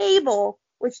on cable,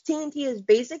 which TNT is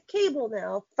basic cable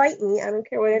now, fight me, I don't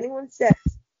care what anyone says,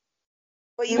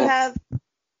 but you have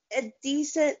a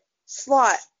decent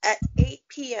slot at 8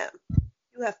 p.m.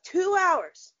 You have 2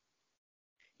 hours.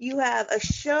 You have a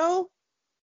show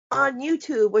on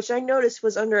YouTube, which I noticed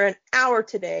was under an hour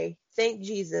today. Thank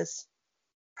Jesus.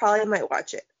 Probably might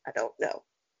watch it. I don't know.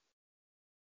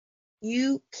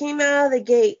 You came out of the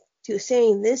gate to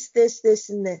saying this,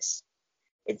 and this.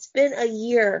 It's been a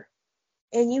year,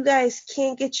 and you guys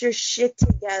can't get your shit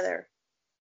together.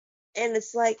 And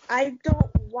it's like, I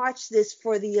don't watch this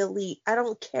for the elite. I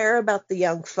don't care about the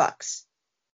young fucks.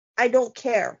 I don't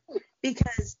care.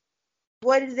 Because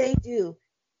what did they do?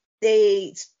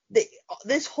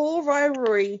 This whole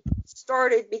rivalry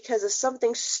started because of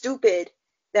something stupid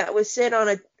that was said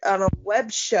on a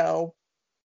web show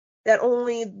that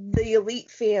only the elite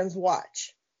fans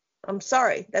watch. I'm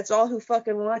sorry, that's all who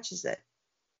fucking watches it.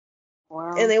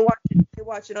 Wow. And they watch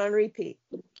it on repeat.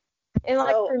 And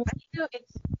like, for me,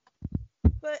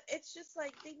 but it's just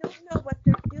like they don't know what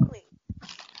they're doing.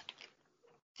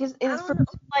 Because it's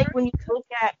like when you look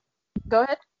at, go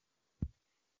ahead.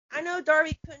 I know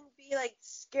Darby couldn't be like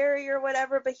scary or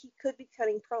whatever, but he could be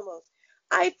cutting promos.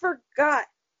 I forgot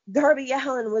Darby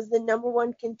Allin was the number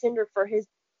one contender for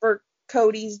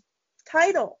Cody's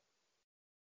title.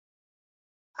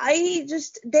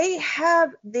 They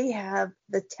have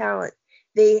the talent.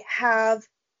 They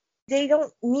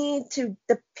don't need to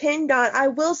depend on. I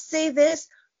will say this: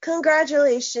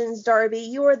 congratulations, Darby.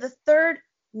 You are the third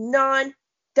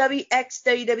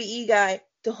non-WWE guy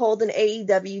to hold an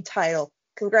AEW title.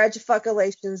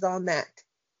 Congratulations on that.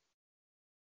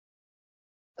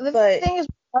 The thing is,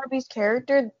 Darby's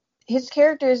character, his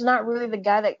character is not really the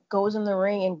guy that goes in the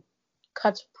ring and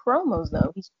cuts promos,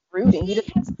 though. He's rooting. He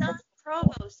has done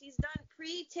promos. He's done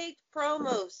pre-taped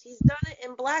promos. He's done it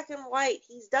in black and white.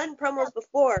 He's done promos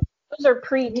before. Those are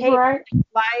pre-taped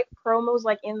live promos,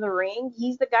 like in the ring.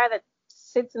 He's the guy that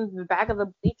sits in the back of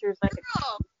the bleachers like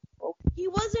he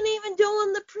wasn't even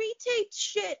doing the pre-taped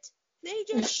shit. They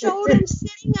just showed him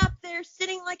sitting up there,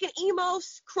 sitting like an emo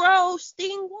crow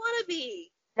Sting wannabe.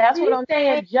 That's what I'm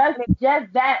saying. Just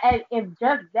that at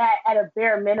a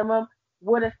bare minimum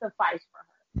would have sufficed for her.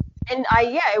 And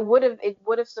it would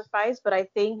have sufficed, but I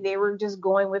think they were just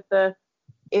going with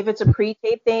if it's a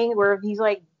pre-tape thing where he's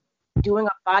like doing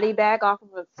a body bag off of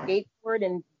a skateboard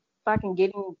and fucking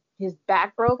getting his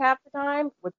back broke half the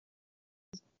time, which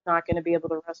he's not going to be able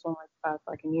to wrestle in like 5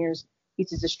 fucking years.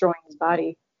 He's just destroying his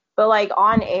body. But like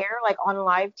on air, like on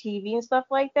live TV and stuff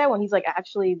like that, when he's like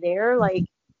actually there, like,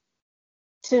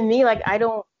 to me, like,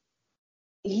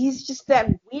 he's just that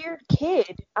weird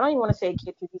kid. I don't even want to say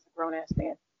kid because he's a grown ass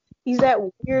man. He's that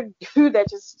weird dude that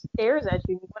just stares at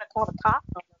you and you want to call the cops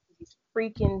on him because he's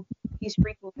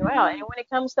freaking you out. And when it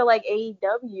comes to like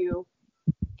AEW,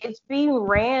 it's being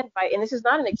ran by, and this is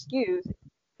not an excuse,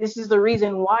 this is the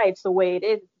reason why it's the way it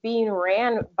is, being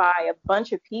ran by a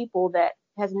bunch of people that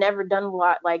has never done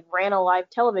ran a live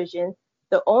television.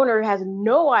 The owner has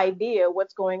no idea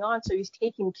what's going on, so he's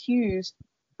taking cues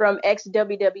from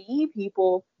ex-WWE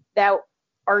people that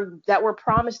that were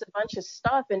promised a bunch of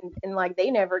stuff and like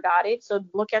they never got it. So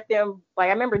look at them. Like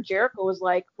I remember Jericho was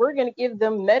like, we're gonna give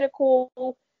them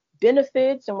medical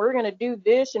benefits and we're gonna do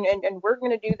this and we're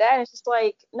gonna do that. It's just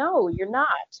like, no, you're not.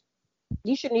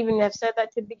 You shouldn't even have said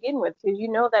that to begin with, because you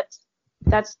know that's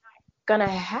not gonna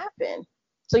happen.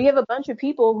 So you have a bunch of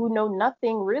people who know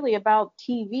nothing really about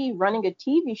TV, running a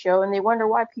TV show, and they wonder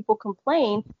why people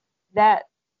complain that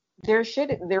they're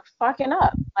fucking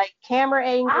up. Like camera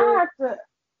angles.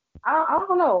 I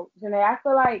don't know, Janae. I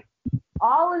feel like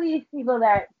all of these people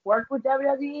that work with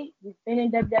WWE, you've been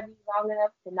in WWE long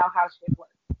enough to know how shit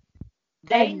works.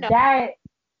 They know.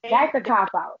 That's a cop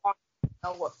out.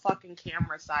 Know what fucking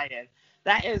camera side is.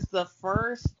 That is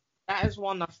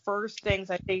one of the first things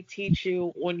that they teach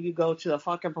you when you go to the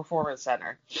fucking performance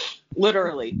center.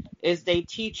 Literally, is they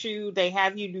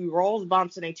have you do rolls,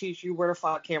 bumps, and they teach you where the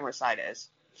fuck camera side is.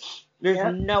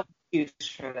 There's no excuse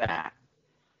for that.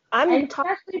 And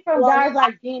especially from guys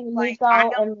like Dean Nico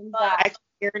and I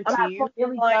guarantee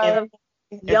you,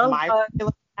 Young Bucks,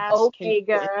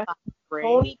 Omega,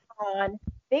 Tony Khan,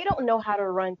 they don't know how to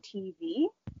run TV.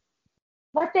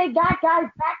 But they got guys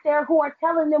back there who are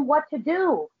telling them what to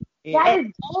do. Yeah. That is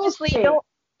bullshit.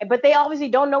 But they obviously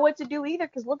don't know what to do either,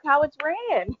 because look how it's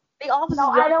ran. I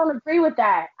don't agree with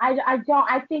that. I don't.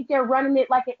 I think they're running it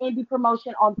like an indie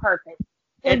promotion on purpose.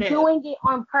 They're doing it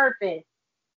on purpose.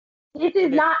 This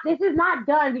is not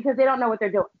done because they don't know what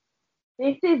they're doing.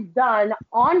 This is done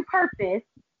on purpose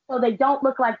so they don't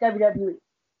look like WWE.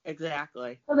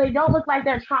 Exactly. So they don't look like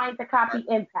they're trying to copy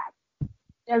Impact.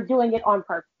 They're doing it on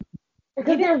purpose.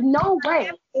 Because there's no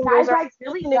way guys like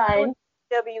Billy Gunn,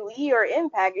 WWE or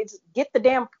Impact, it's get the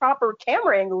damn proper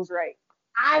camera angles right.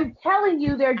 I'm telling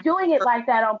you, they're doing it like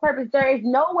that on purpose. There is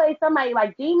no way somebody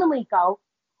like Dean Malenko,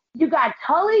 you got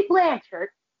Tully Blanchard,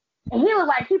 and he looks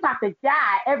like he's about to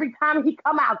die every time he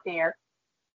come out there.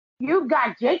 You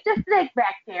got Jake the Snake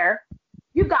back there.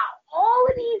 You got all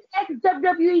of these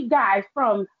ex-WWE guys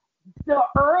from the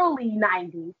early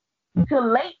 90s to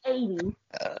late 80s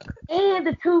and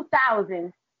the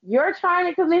 2000s. You're trying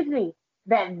to convince me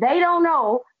that they don't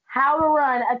know how to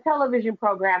run a television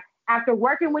program after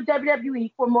working with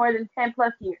WWE for more than 10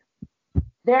 plus years.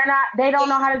 They don't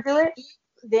know how to do it?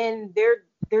 Then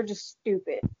they're just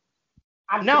stupid.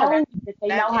 I'm telling you that they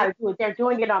know how to do it. They're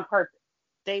doing it on purpose.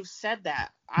 They've said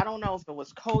that. I don't know if it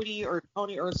was Cody or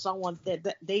Tony or someone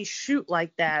that they shoot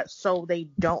like that, so they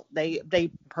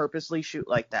purposely shoot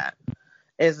like that.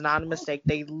 It's not a mistake.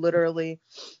 They literally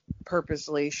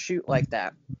purposely shoot like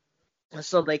that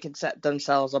so they can set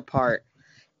themselves apart.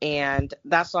 And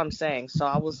that's what I'm saying. So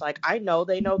I was like, I know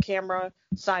they know camera,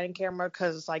 side and camera,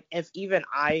 because like if even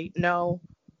I know,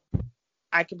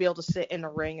 I could be able to sit in the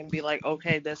ring and be like,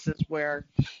 okay, this is where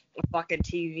the fucking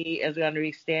TV is going to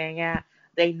be staying at.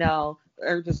 They know.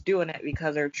 They're just doing it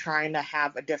because they're trying to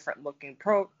have a different looking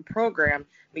program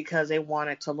because they want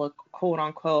it to look quote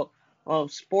unquote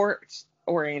sports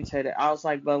oriented. I was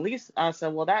like, but at least I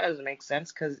said, well, that doesn't make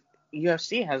sense because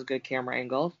UFC has good camera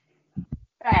angles.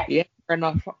 Right.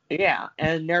 Yeah,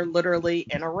 and they're literally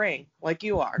in a ring like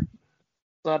you are.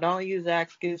 So don't use that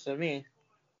excuse of me.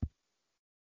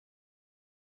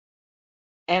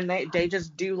 And they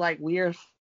just do like weird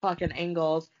fucking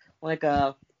angles, like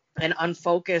an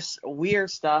unfocused weird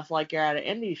stuff like you're at an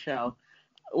indie show,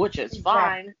 which is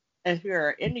fine if you're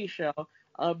an indie show.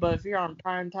 But if you're on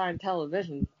primetime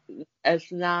television,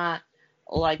 it's not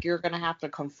like you're going to have to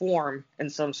conform in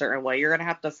some certain way. You're going to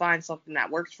have to find something that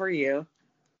works for you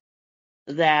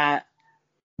that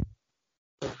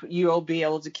you'll be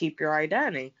able to keep your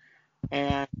identity.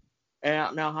 And I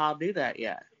don't know how to do that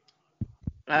yet.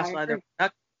 That's why they're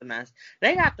stuck in the mess.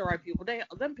 They got the right people.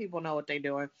 Them people know what they're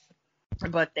doing,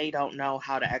 but they don't know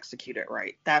how to execute it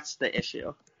right. That's the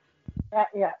issue.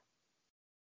 Yeah.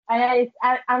 I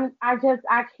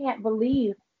can't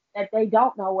believe that they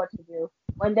don't know what to do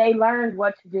when they learned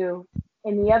what to do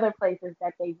in the other places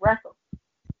that they wrestled.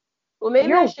 Well, maybe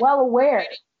you're well aware.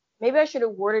 Maybe I should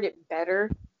have worded it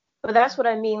better, but that's what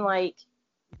I mean. Like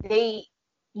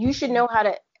you should know how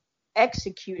to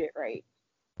execute it right.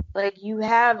 Like you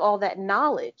have all that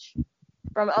knowledge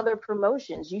from other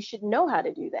promotions. You should know how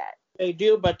to do that. They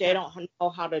do, but they don't know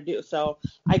how to do. So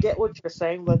I get what you're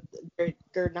saying, but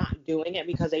they're not doing it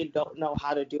because they don't know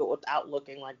how to do it without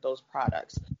looking like those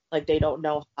products. Like they don't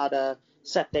know how to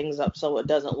set things up so it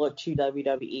doesn't look too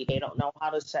WWE. They don't know how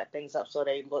to set things up so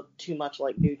they look too much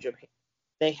like New Japan.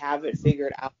 They haven't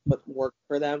figured out what worked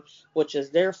for them, which is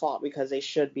their fault because they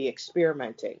should be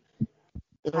experimenting.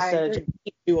 Instead of just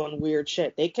keep doing weird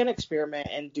shit, they can experiment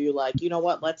and do like, you know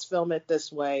what, let's film it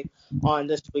this way on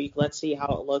this week. Let's see how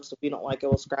it looks. If we don't like it,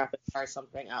 we'll scrap it and try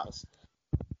something else.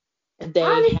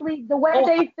 Honestly, the way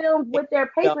they filmed with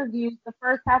their pay-per-views the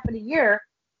first half of the year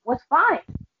was fine.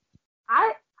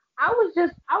 I was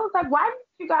like, why didn't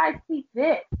you guys keep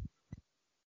this?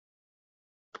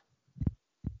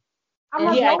 I'm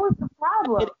like, what was the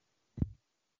problem?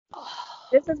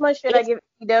 This is my shit. I give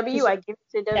EW. I give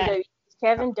it to WWE.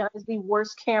 Kevin Dunn is the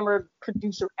worst camera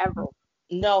producer ever.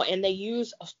 No, and they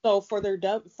use for their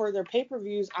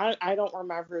pay-per-views. I don't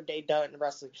remember they done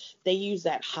wrestling. They use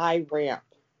that high ramp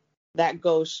that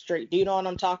goes straight. Do you know what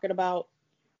I'm talking about?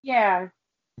 Yeah.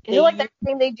 Is it like that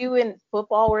thing they do in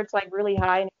football where it's like really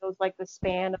high and it goes like the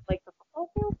span of like the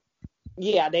football field?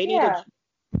 Yeah, they need to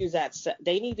use that.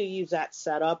 They need to use that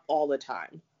setup all the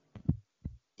time.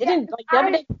 Didn't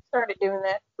WWE started doing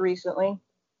that recently?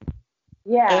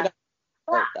 Yeah.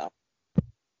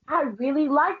 I really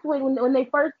liked when they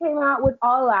first came out with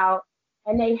All Out,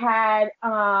 and they had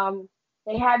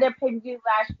their pay-per-view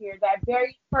last year, that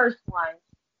very first one,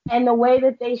 and the way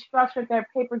that they structured their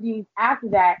pay-per-views after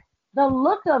that, the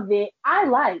look of it, I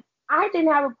liked. I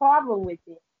didn't have a problem with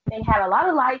it. They had a lot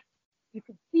of lights. You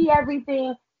could see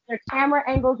everything. Their camera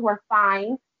angles were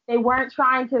fine. They weren't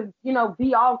trying to,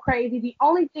 be all crazy. The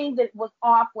only thing that was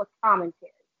off was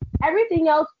commentary. Everything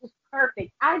else was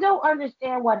perfect. I don't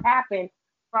understand what happened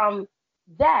from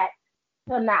that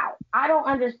to now. I don't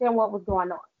understand what was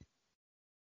going on.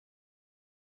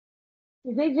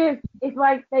 It's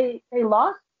like they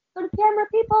lost some camera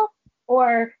people,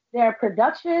 or their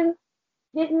production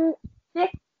didn't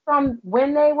stick from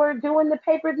when they were doing the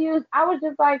pay-per-views. I was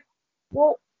just like,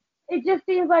 well, it just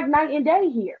seems like night and day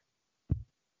here.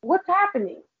 What's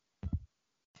happening?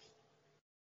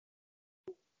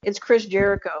 It's Chris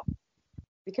Jericho.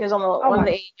 Because on one of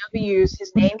the AEWs,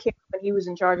 his name came up and he was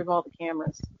in charge of all the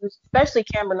cameras, especially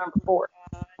camera number 4.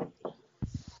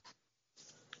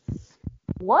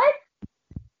 What?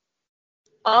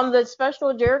 On the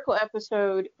special Jericho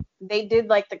episode, they did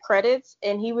like the credits,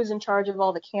 and he was in charge of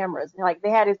all the cameras. And, like they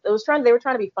were trying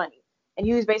to be funny, and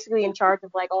he was basically in charge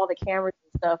of like all the cameras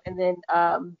and stuff. And then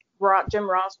Jim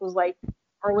Ross was like,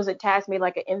 or was it Taz made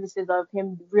like an emphasis of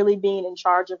him really being in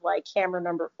charge of like camera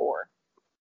number 4.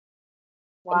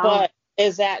 Wow. But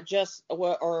was that just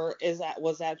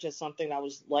something that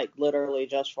was like literally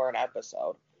just for an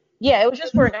episode? Yeah, it was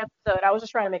just for an episode. I was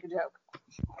just trying to make a joke.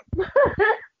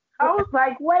 I was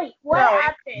like, wait, what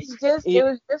happened? It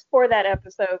was just for that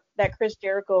episode, that Chris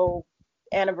Jericho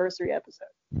anniversary episode.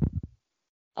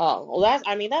 Oh, well,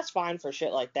 that's fine for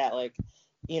shit like that. Like,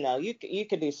 you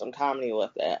could do some comedy with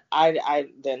it. I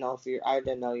didn't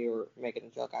know you were making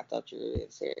a joke. I thought you were being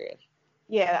serious.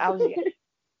 Yeah, I was.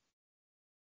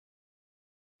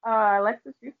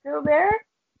 Alexis, you still there?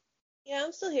 Yeah,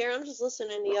 I'm still here. I'm just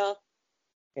listening to y'all.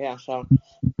 Yeah, so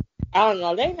I don't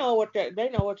know. They know what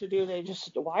to do.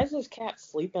 Why is this cat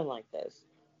sleeping like this?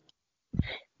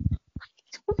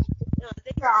 No,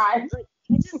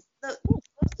 most of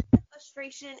the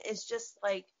frustration is just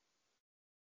like,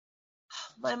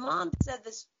 my mom said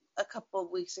this a couple of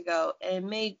weeks ago, and it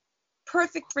made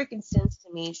perfect freaking sense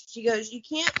to me. She goes, you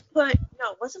can't put,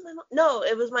 no, it wasn't my mom. No,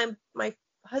 it was my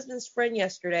husband's friend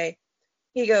yesterday.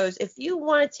 He goes, if you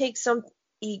want to take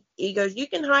he goes, you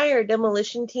can hire a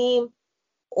demolition team,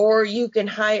 or you can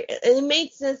hire, and it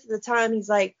made sense at the time. He's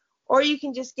like, or you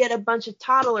can just get a bunch of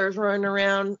toddlers running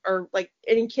around, or like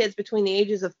any kids between the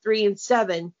ages of 3 and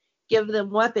 7, give them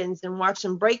weapons and watch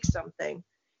them break something.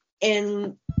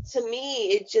 And to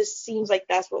me, it just seems like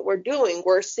that's what we're doing.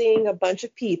 We're seeing a bunch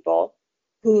of people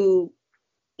who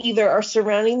either are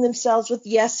surrounding themselves with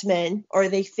yes men, or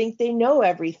they think they know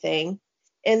everything,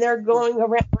 and they're running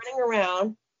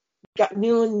around,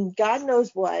 doing God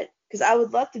knows what. Because I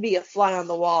would love to be a fly on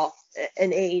the wall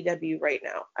in AEW right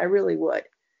now. I really would.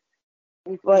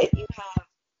 But you have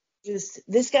just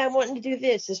this guy wanting to do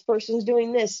this person's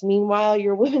doing this. Meanwhile,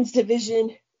 your women's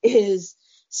division is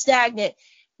stagnant.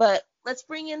 But let's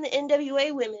bring in the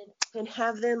NWA women and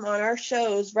have them on our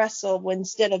shows wrestle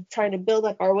instead of trying to build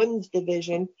up our women's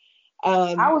division.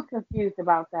 I was confused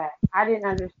about that. I didn't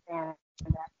understand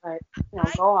that, but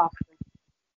go off.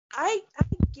 I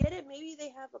get it. Maybe they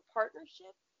have a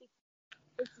partnership.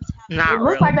 It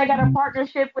looks like they got a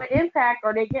partnership with Impact,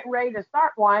 or they're getting ready to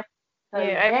start one.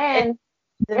 Yeah,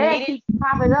 then keep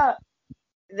popping up.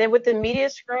 Then with the media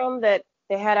scrum that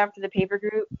they had after the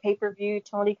pay-per-view,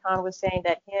 Tony Khan was saying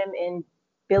that him and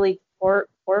Billy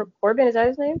Corgan, is that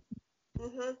his name?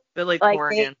 Mm-hmm. Billy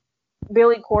Corgan.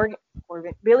 Billy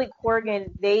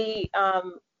Corgan.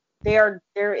 They're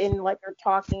in like they're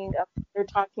talking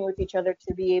with each other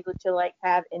to be able to like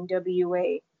have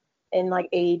NWA and like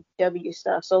AEW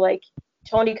stuff. So like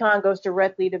Tony Khan goes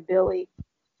directly to Billy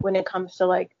when it comes to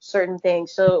like certain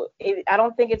things. So I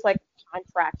don't think it's like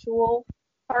contractual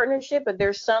partnership, but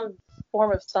there's some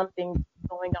form of something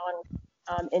going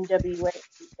on NWA.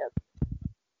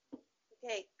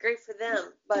 Okay, great for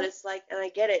them, but it's like, and I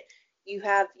get it. You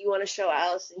want to show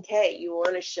Allison Kay, you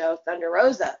want to show Thunder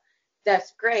Rosa.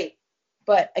 That's great.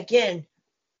 But again,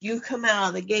 you come out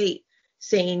of the gate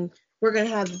saying we're going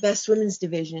to have the best women's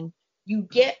division. You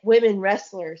get women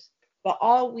wrestlers, but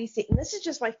all we see, and this is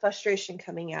just my frustration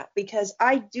coming out, because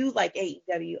I do like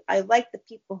AEW. I like the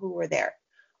people who were there.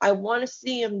 I want to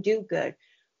see them do good.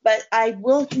 But I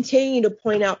will continue to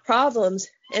point out problems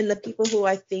and the people who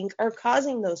I think are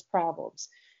causing those problems.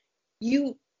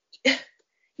 You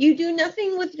do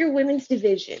nothing with your women's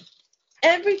division.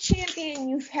 Every champion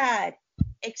you've had,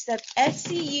 except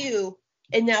SCU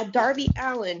and now Darby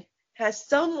Allin, has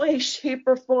some way, shape,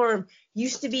 or form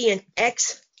used to be an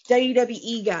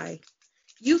ex-WWE guy.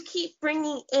 You keep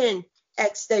bringing in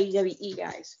ex-WWE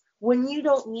guys when you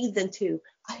don't need them to.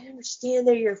 I understand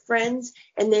they're your friends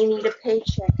and they need a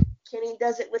paycheck. Kenny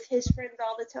does it with his friends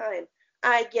all the time.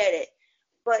 I get it.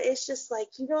 But it's just like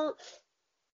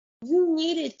you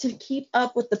needed to keep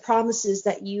up with the promises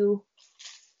that you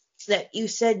said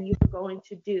you were going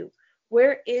to do.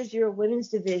 Where is your women's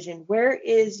division? Where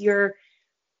is your,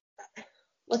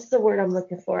 what's the word I'm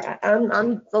looking for?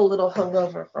 I'm a little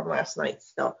hungover from last night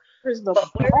still.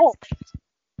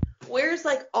 Where's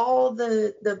like all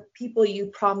the people you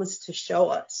promised to show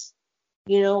us?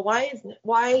 You know,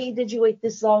 why did you wait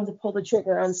this long to pull the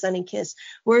trigger on Sunny Kiss?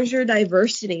 Where's your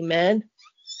diversity, man?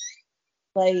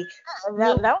 Like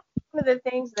that was one of the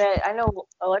things that I know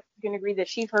Alexa's can agree that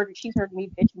she's heard me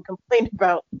bitch and complain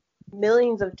about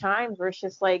millions of times, where it's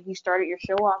just like you started your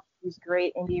show off with these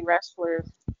great indie wrestlers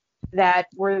that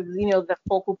were, you know, the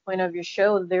focal point of your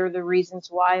show. They're the reasons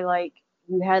why like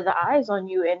you had the eyes on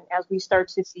you, and as we start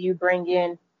to see you bring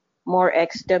in more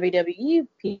ex-WWE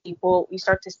people, we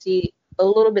start to see a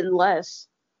little bit less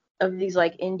of these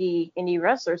like indie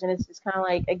wrestlers, and it's just kind of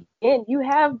like, again, you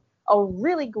have a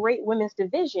really great women's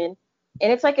division,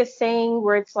 and it's like a saying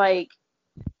where it's like,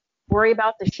 worry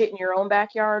about the shit in your own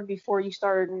backyard before you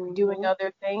start doing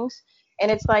other things.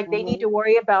 And it's like they need to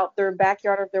worry about their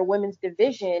backyard of their women's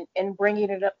division and bringing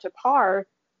it up to par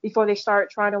before they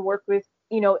start trying to work with,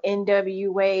 you know,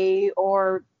 NWA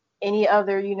or any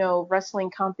other, you know, wrestling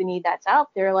company that's out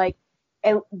there. Like,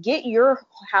 and get your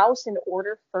house in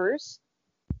order first.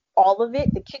 All of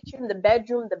it, the kitchen, the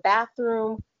bedroom, the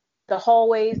bathroom, the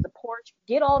hallways, the porch,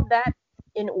 get all of that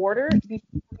in order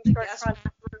before you start trying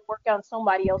to work on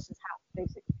somebody else's house,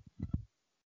 basically.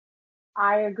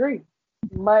 I agree.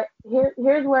 But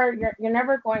here's where you're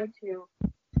never going to,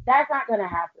 that's not going to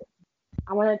happen.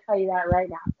 I'm going to tell you that right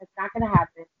now. It's not going to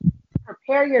happen.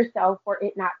 Prepare yourself for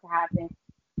it not to happen.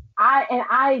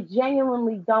 I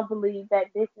genuinely don't believe that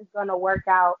this is going to work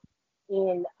out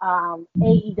in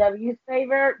AEW's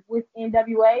favor with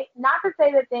NWA. Not to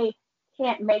say that they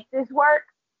can't make this work,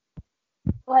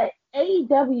 but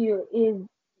AEW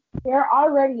they're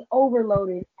already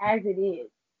overloaded as it is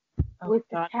with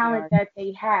the talent that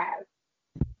they have.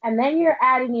 And then you're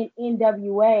adding in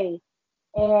NWA,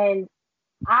 and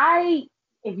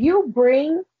if you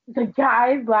bring the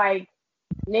guys like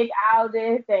Nick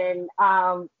Aldis and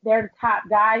their top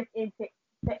guys into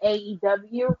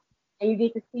AEW, and you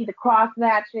get to see the cross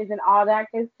matches and all that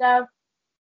good stuff,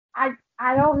 I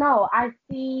don't know. I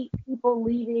see people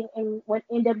leaving, and when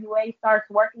NWA starts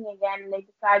working again and they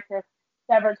decide to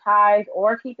sever ties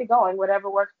or keep it going, whatever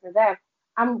works for them.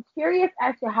 I'm curious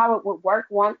as to how it would work,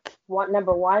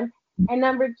 number one. And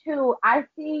number two, I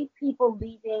see people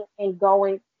leaving and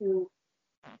going to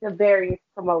the various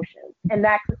promotions, and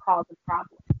that could cause a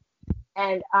problem.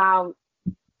 And I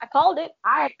called it.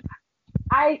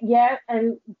 Yeah,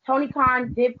 and Tony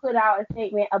Khan did put out a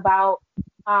statement about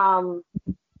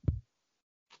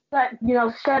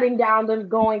shutting down them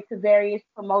going to various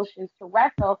promotions to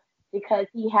wrestle, because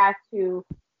he has to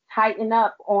tighten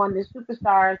up on the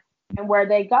superstars and where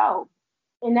they go.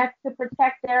 And that's to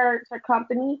protect their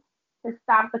company, to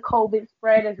stop the COVID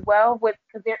spread as well,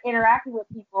 because they're interacting with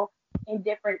people in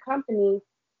different companies,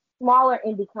 smaller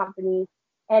indie companies,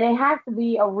 and it has to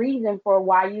be a reason for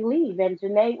why you leave. And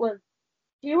Janae was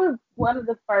one of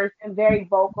the first and very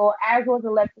vocal, as was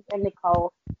Alexis and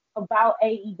Nicole, about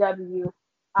AEW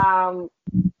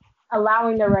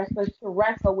allowing the wrestlers to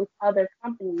wrestle with other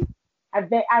companies.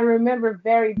 I remember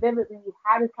very vividly we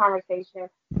had this conversation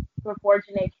before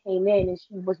Janae came in and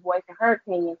she was voicing her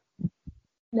opinion.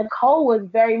 Nicole was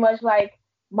very much like,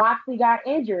 Moxley got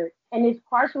injured, and it's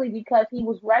partially because he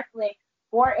was wrestling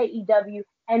for AEW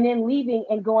and then leaving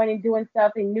and going and doing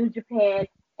stuff in New Japan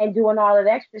and doing all that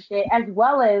extra shit, as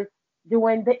well as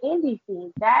doing the indie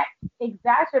scene. That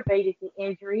exacerbated the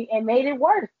injury and made it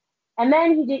worse. And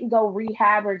then he didn't go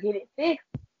rehab or get it fixed.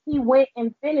 He went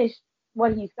and finished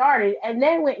what he started and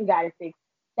then went and got it fixed.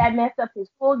 That messed up his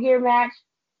Full Gear match.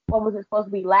 What was it supposed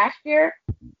to be last year?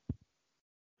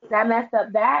 That messed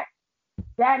up that.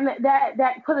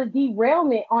 That put a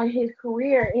derailment on his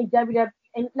career in WWE,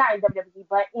 and not in WWE,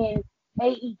 but in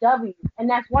AEW. And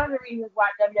that's one of the reasons why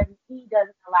WWE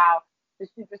doesn't allow the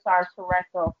superstars to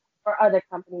wrestle for other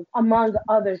companies, among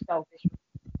other selfish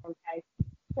reasons. Okay,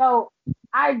 so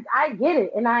I get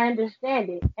it and I understand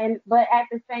it, but at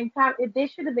the same time, if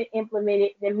this should have been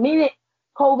implemented the minute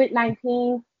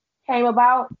COVID-19 came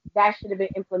about, that should have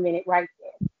been implemented right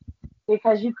there,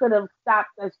 because you could have stopped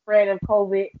the spread of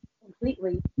COVID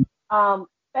completely,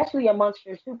 especially amongst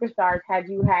your superstars, had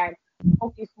you had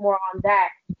focused more on that.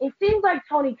 It seems like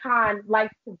Tony Khan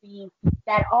likes to be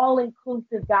that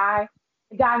all-inclusive guy,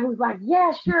 the guy who's like,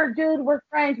 yeah, sure, dude, we're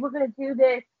friends, we're going to do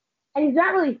this. And he's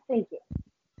not really thinking.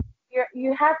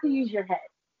 You have to use your head.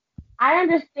 I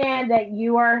understand that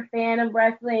you are a fan of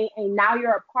wrestling and now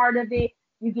you're a part of it.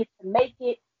 You get to make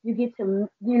it. You get to,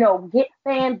 get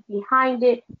fans behind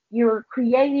it. You're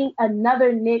creating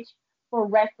another niche for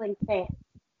wrestling fans.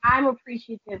 I'm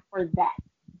appreciative for that.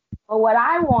 But what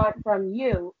I want from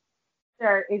you,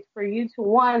 sir, is for you to,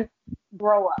 one,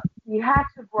 grow up. You have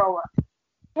to grow up. You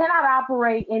cannot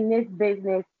operate in this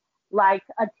business like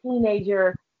a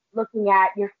teenager looking at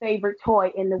your favorite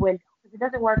toy in the window, because it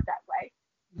doesn't work that way.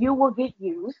 You will get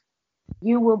used.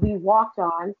 You will be walked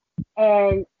on.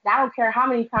 And I don't care how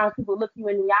many times people look you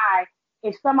in the eye.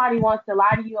 If somebody wants to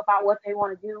lie to you about what they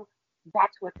want to do,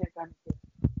 that's what they're going to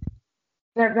do.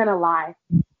 They're going to lie.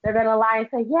 They're going to lie and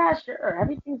say, yeah, sure,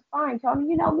 everything's fine. Tony,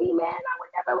 you know me, man. I would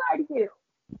never lie to you.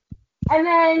 And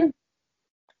then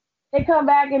they come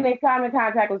back and they come in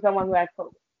contact with someone who has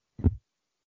COVID.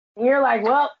 And you're like,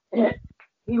 well,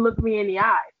 he looked me in the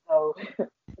eye, so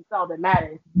that's all that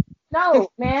matters. No,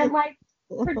 man, like,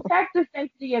 protect the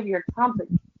safety of your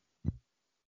company.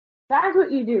 That's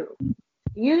what you do.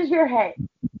 Use your head.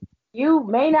 You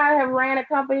may not have ran a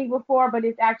company before, but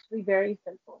it's actually very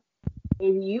simple.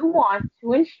 If you want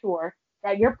to ensure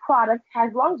that your product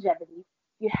has longevity,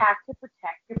 you have to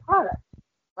protect your product,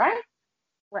 right?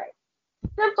 Right.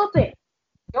 Simple thing.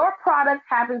 Your product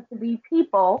happens to be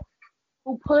people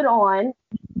who put on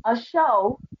a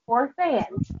show for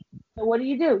fans. So what do?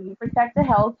 You protect the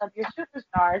health of your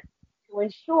superstars to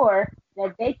ensure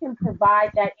that they can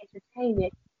provide that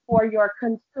entertainment for your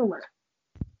consumer,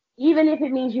 even if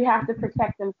it means you have to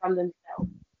protect them from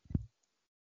themselves.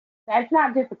 That's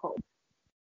not difficult.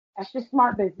 That's just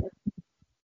smart business.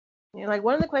 Like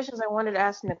one of the questions I wanted to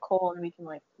ask Nicole, and we can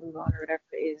like move on or whatever,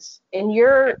 is, in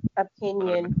your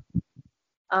opinion,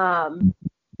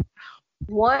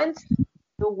 once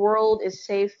the world is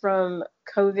safe from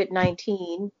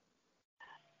COVID-19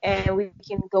 and we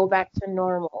can go back to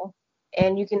normal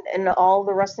and all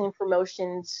the wrestling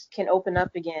promotions can open up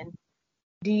again,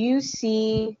 do you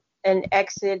see an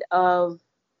exit of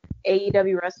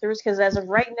AEW wrestlers? Because as of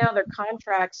right now, their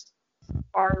contracts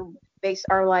are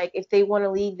like, if they want to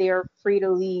leave, they are free to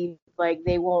leave. Like,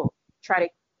 they won't try to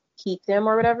keep them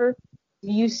or whatever.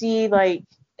 Do you see like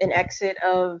an exit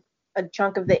of a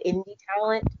chunk of the indie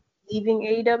talent leaving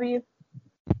AEW?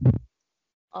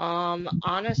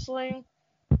 Honestly,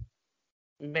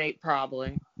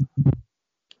 probably.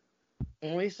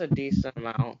 At least a decent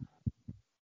amount.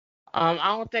 I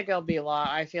don't think it'll be a lot.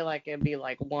 I feel like it'd be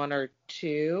like one or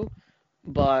two,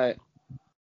 but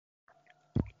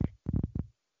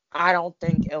I don't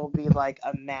think it'll be like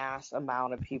a mass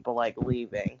amount of people like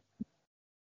leaving.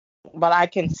 But I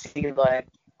can see like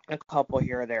a couple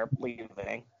here or there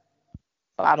leaving.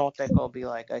 But I don't think it'll be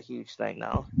like a huge thing,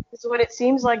 though. So what it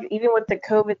seems like, even with the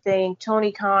COVID thing,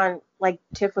 Tony Khan, like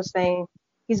Tiff was saying,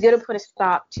 he's going to put a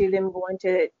stop to them going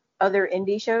to other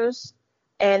indie shows.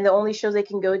 And the only shows they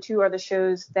can go to are the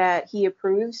shows that he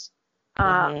approves.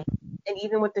 And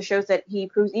even with the shows that he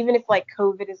approves, even if like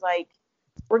COVID is like,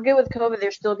 we're good with COVID,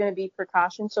 there's still going to be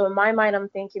precautions. So in my mind, I'm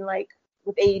thinking like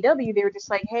with AEW, they were just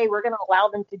like, hey, we're going to allow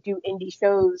them to do indie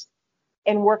shows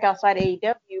and work outside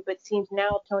AEW. But it seems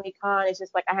now Tony Khan is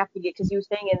just like, I have to get, because he was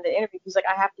saying in the interview, he's like,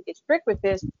 I have to get strict with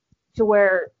this to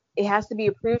where it has to be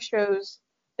approved shows.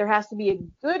 There has to be a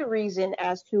good reason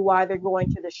as to why they're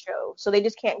going to the show. So they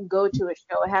just can't go to a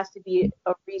show. It has to be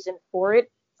a reason for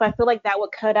it. So I feel like that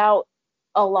would cut out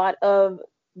a lot of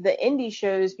the indie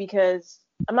shows, because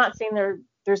I'm not saying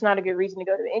there's not a good reason to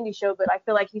go to the indie show, but I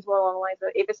feel like he's more along the lines of,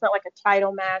 if it's not like a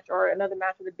title match or another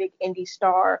match with a big indie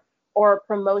star or a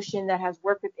promotion that has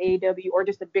worked with AEW or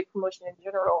just a big promotion in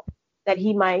general, that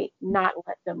he might not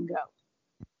let them go.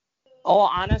 Oh,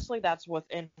 honestly, that's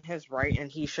within his right,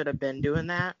 and he should have been doing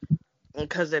that.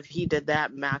 Because if he did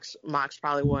that, Mox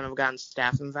probably wouldn't have gotten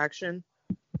staph infection.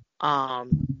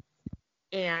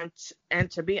 And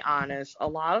to be honest, a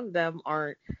lot of them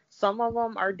aren't. Some of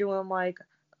them are doing like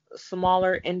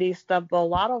smaller indie stuff, but a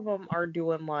lot of them are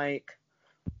doing like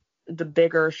the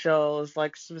bigger shows,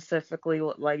 like specifically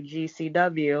like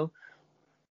GCW,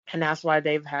 and that's why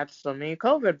they've had so many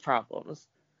COVID problems,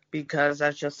 because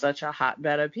that's just such a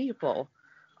hotbed of people.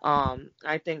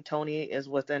 I think Tony is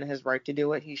within his right to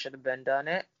do it. He should have been done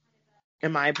it,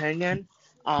 in my opinion.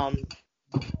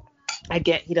 I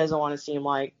get he doesn't want to seem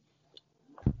like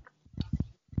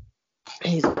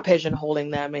he's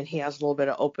pigeonholing them and he has a little bit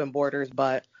of open borders,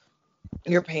 but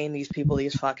you're paying these people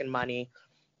these fucking money,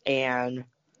 and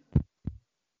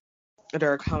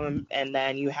they're coming, and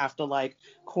then you have to like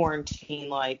quarantine.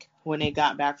 Like when they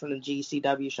got back from the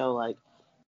GCW show, like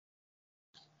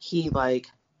he like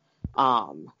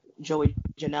Joey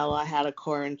Janela had a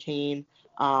quarantine.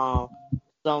 So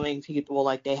many people,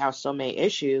 like, they have so many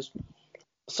issues,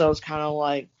 so it's kind of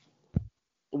like,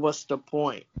 what's the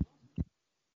point?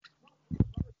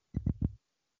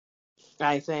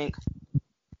 I think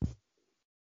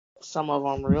some of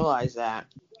them realize that,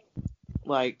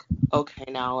 like,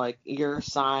 okay, now, like, you're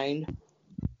signed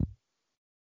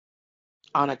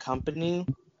on a company,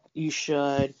 you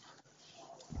should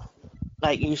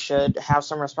have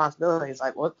some responsibilities.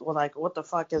 Like, what the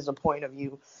fuck is the point of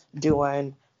you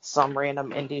doing some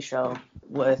random indie show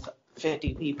with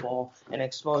 50 people and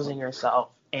exposing yourself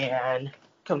and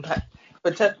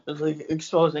potentially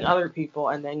exposing other people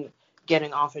and then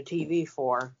getting off of TV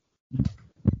for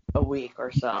a week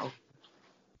or so?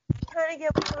 I kind of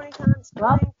get what Tony Khan's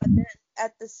doing, but then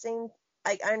at the same,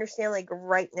 like, I understand, like,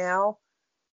 right now,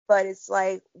 but it's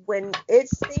like, when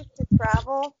it's safe to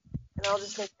travel, and I'll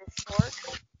just make this short,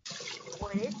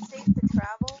 when it's safe to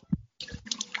travel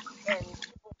and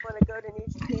people want to go to New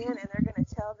Japan and they're going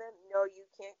to tell them, no, you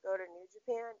can't go to New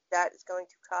Japan, that is going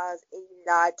to cause a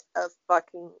lot of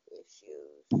fucking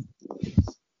issues.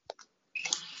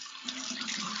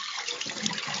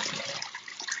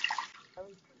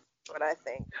 That's what I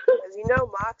think. Because you know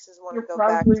Mox is want to go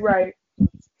back to New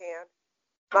Japan.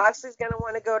 Mox is going to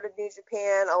want to go to New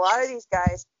Japan. A lot of these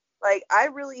guys, like, I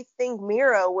really think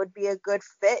Miro would be a good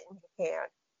fit in Japan.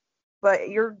 But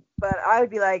I would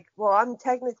be like, well, I'm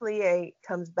technically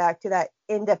comes back to that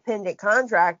independent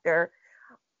contractor.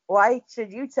 Why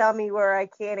should you tell me where I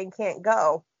can and can't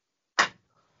go?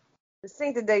 This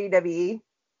ain't the WWE.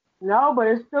 No, but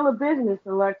it's still a business,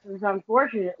 Alexis,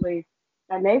 unfortunately.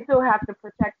 And they still have to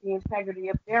protect the integrity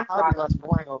of their product. That's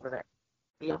boring over there.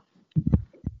 Yeah.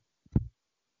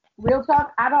 Real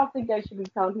talk, I don't think they should be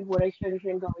telling people where they should and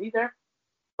shouldn't go either.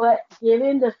 But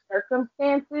given the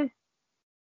circumstances,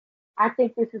 I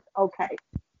think this is okay.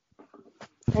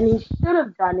 And he should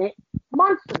have done it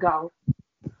months ago.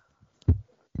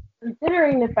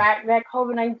 Considering the fact that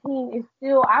COVID-19 is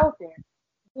still out there.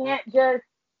 You can't just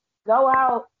go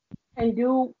out and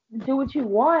do what you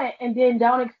want and then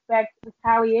don't expect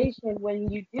retaliation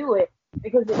when you do it.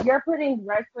 Because if you're putting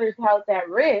wrestlers' health at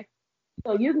risk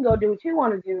so you can go do what you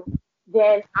want to do,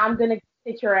 then I'm going to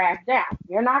sit your ass down.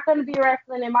 You're not going to be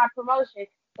wrestling in my promotion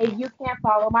if you can't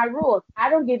follow my rules. I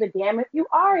don't give a damn if you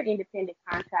are an independent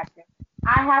contractor.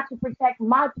 I have to protect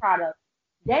my product.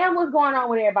 Damn what's going on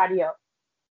with everybody else.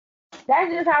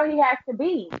 That's just how he has to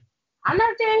be. I'm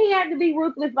not saying he has to be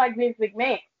ruthless like Vince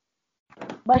McMahon,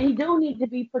 but he do need to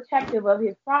be protective of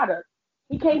his product.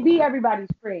 He can't be everybody's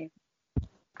friend.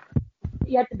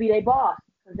 He has to be their boss,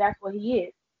 because that's what he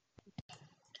is.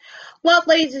 Well,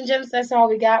 ladies and gents, that's all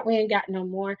we got. We ain't got no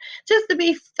more. Just to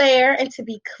be fair and to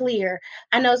be clear,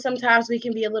 I know sometimes we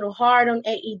can be a little hard on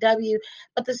AEW,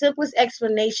 but the simplest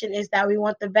explanation is that we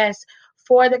want the best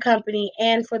for the company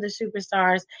and for the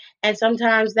superstars, and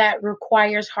sometimes that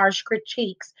requires harsh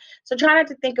critiques. So try not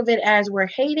to think of it as we're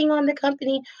hating on the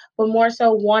company, but more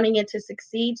so wanting it to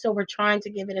succeed. So we're trying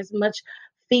to give it as much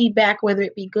feedback, whether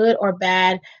it be good or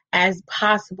bad, as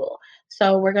possible.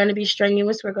 So we're going to be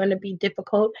strenuous, we're going to be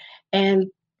difficult, and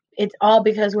it's all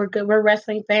because we're good. We're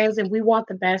wrestling fans, and we want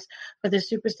the best for the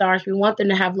superstars. We want them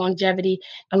to have longevity,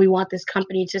 and we want this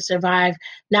company to survive,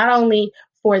 not only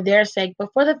for their sake,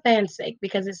 but for the fans' sake,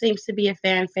 because it seems to be a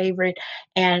fan favorite,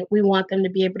 and we want them to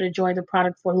be able to enjoy the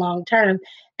product for long term.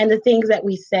 And the things that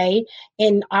we say,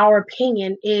 in our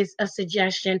opinion, is a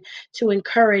suggestion to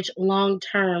encourage long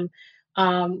term,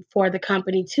 for the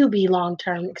company to be long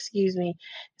term. Excuse me.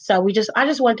 So I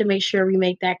just wanted to make sure we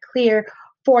make that clear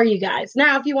for you guys.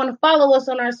 Now, if you want to follow us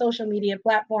on our social media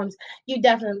platforms, you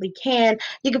definitely can.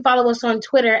 You can follow us on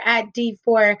Twitter at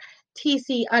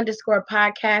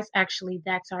D4TC_podcast. Actually,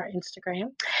 that's our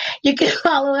Instagram. You can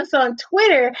follow us on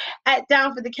Twitter at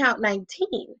Down for the Count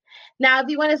 19. Now, if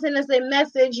you want to send us a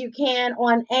message, you can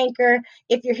on Anchor.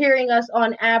 If you're hearing us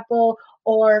on Apple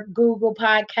or Google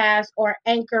Podcasts or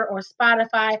Anchor or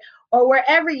Spotify or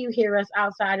wherever you hear us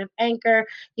outside of Anchor,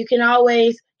 you can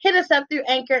always hit us up through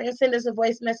Anchor and send us a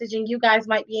voice message, and you guys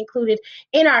might be included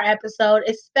in our episode,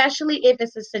 especially if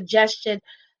it's a suggested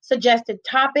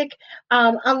topic.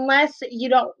 Unless you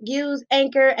don't use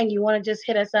Anchor and you want to just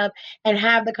hit us up and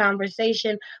have the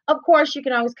conversation, of course, you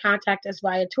can always contact us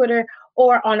via Twitter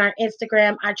or on our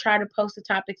Instagram. I try to post the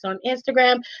topics on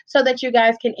Instagram so that you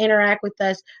guys can interact with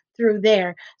us through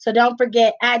there. So don't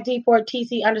forget, at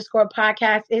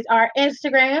D4TC_podcast is our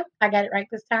Instagram. I got it right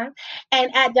this time. And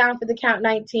at Down for the Count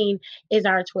 19 is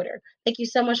our Twitter. Thank you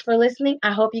so much for listening.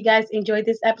 I hope you guys enjoyed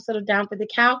this episode of Down for the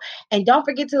Count. And don't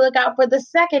forget to look out for the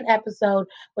second episode,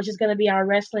 which is going to be our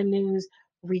wrestling news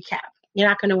recap. You're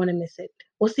not going to want to miss it.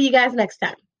 We'll see you guys next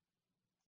time.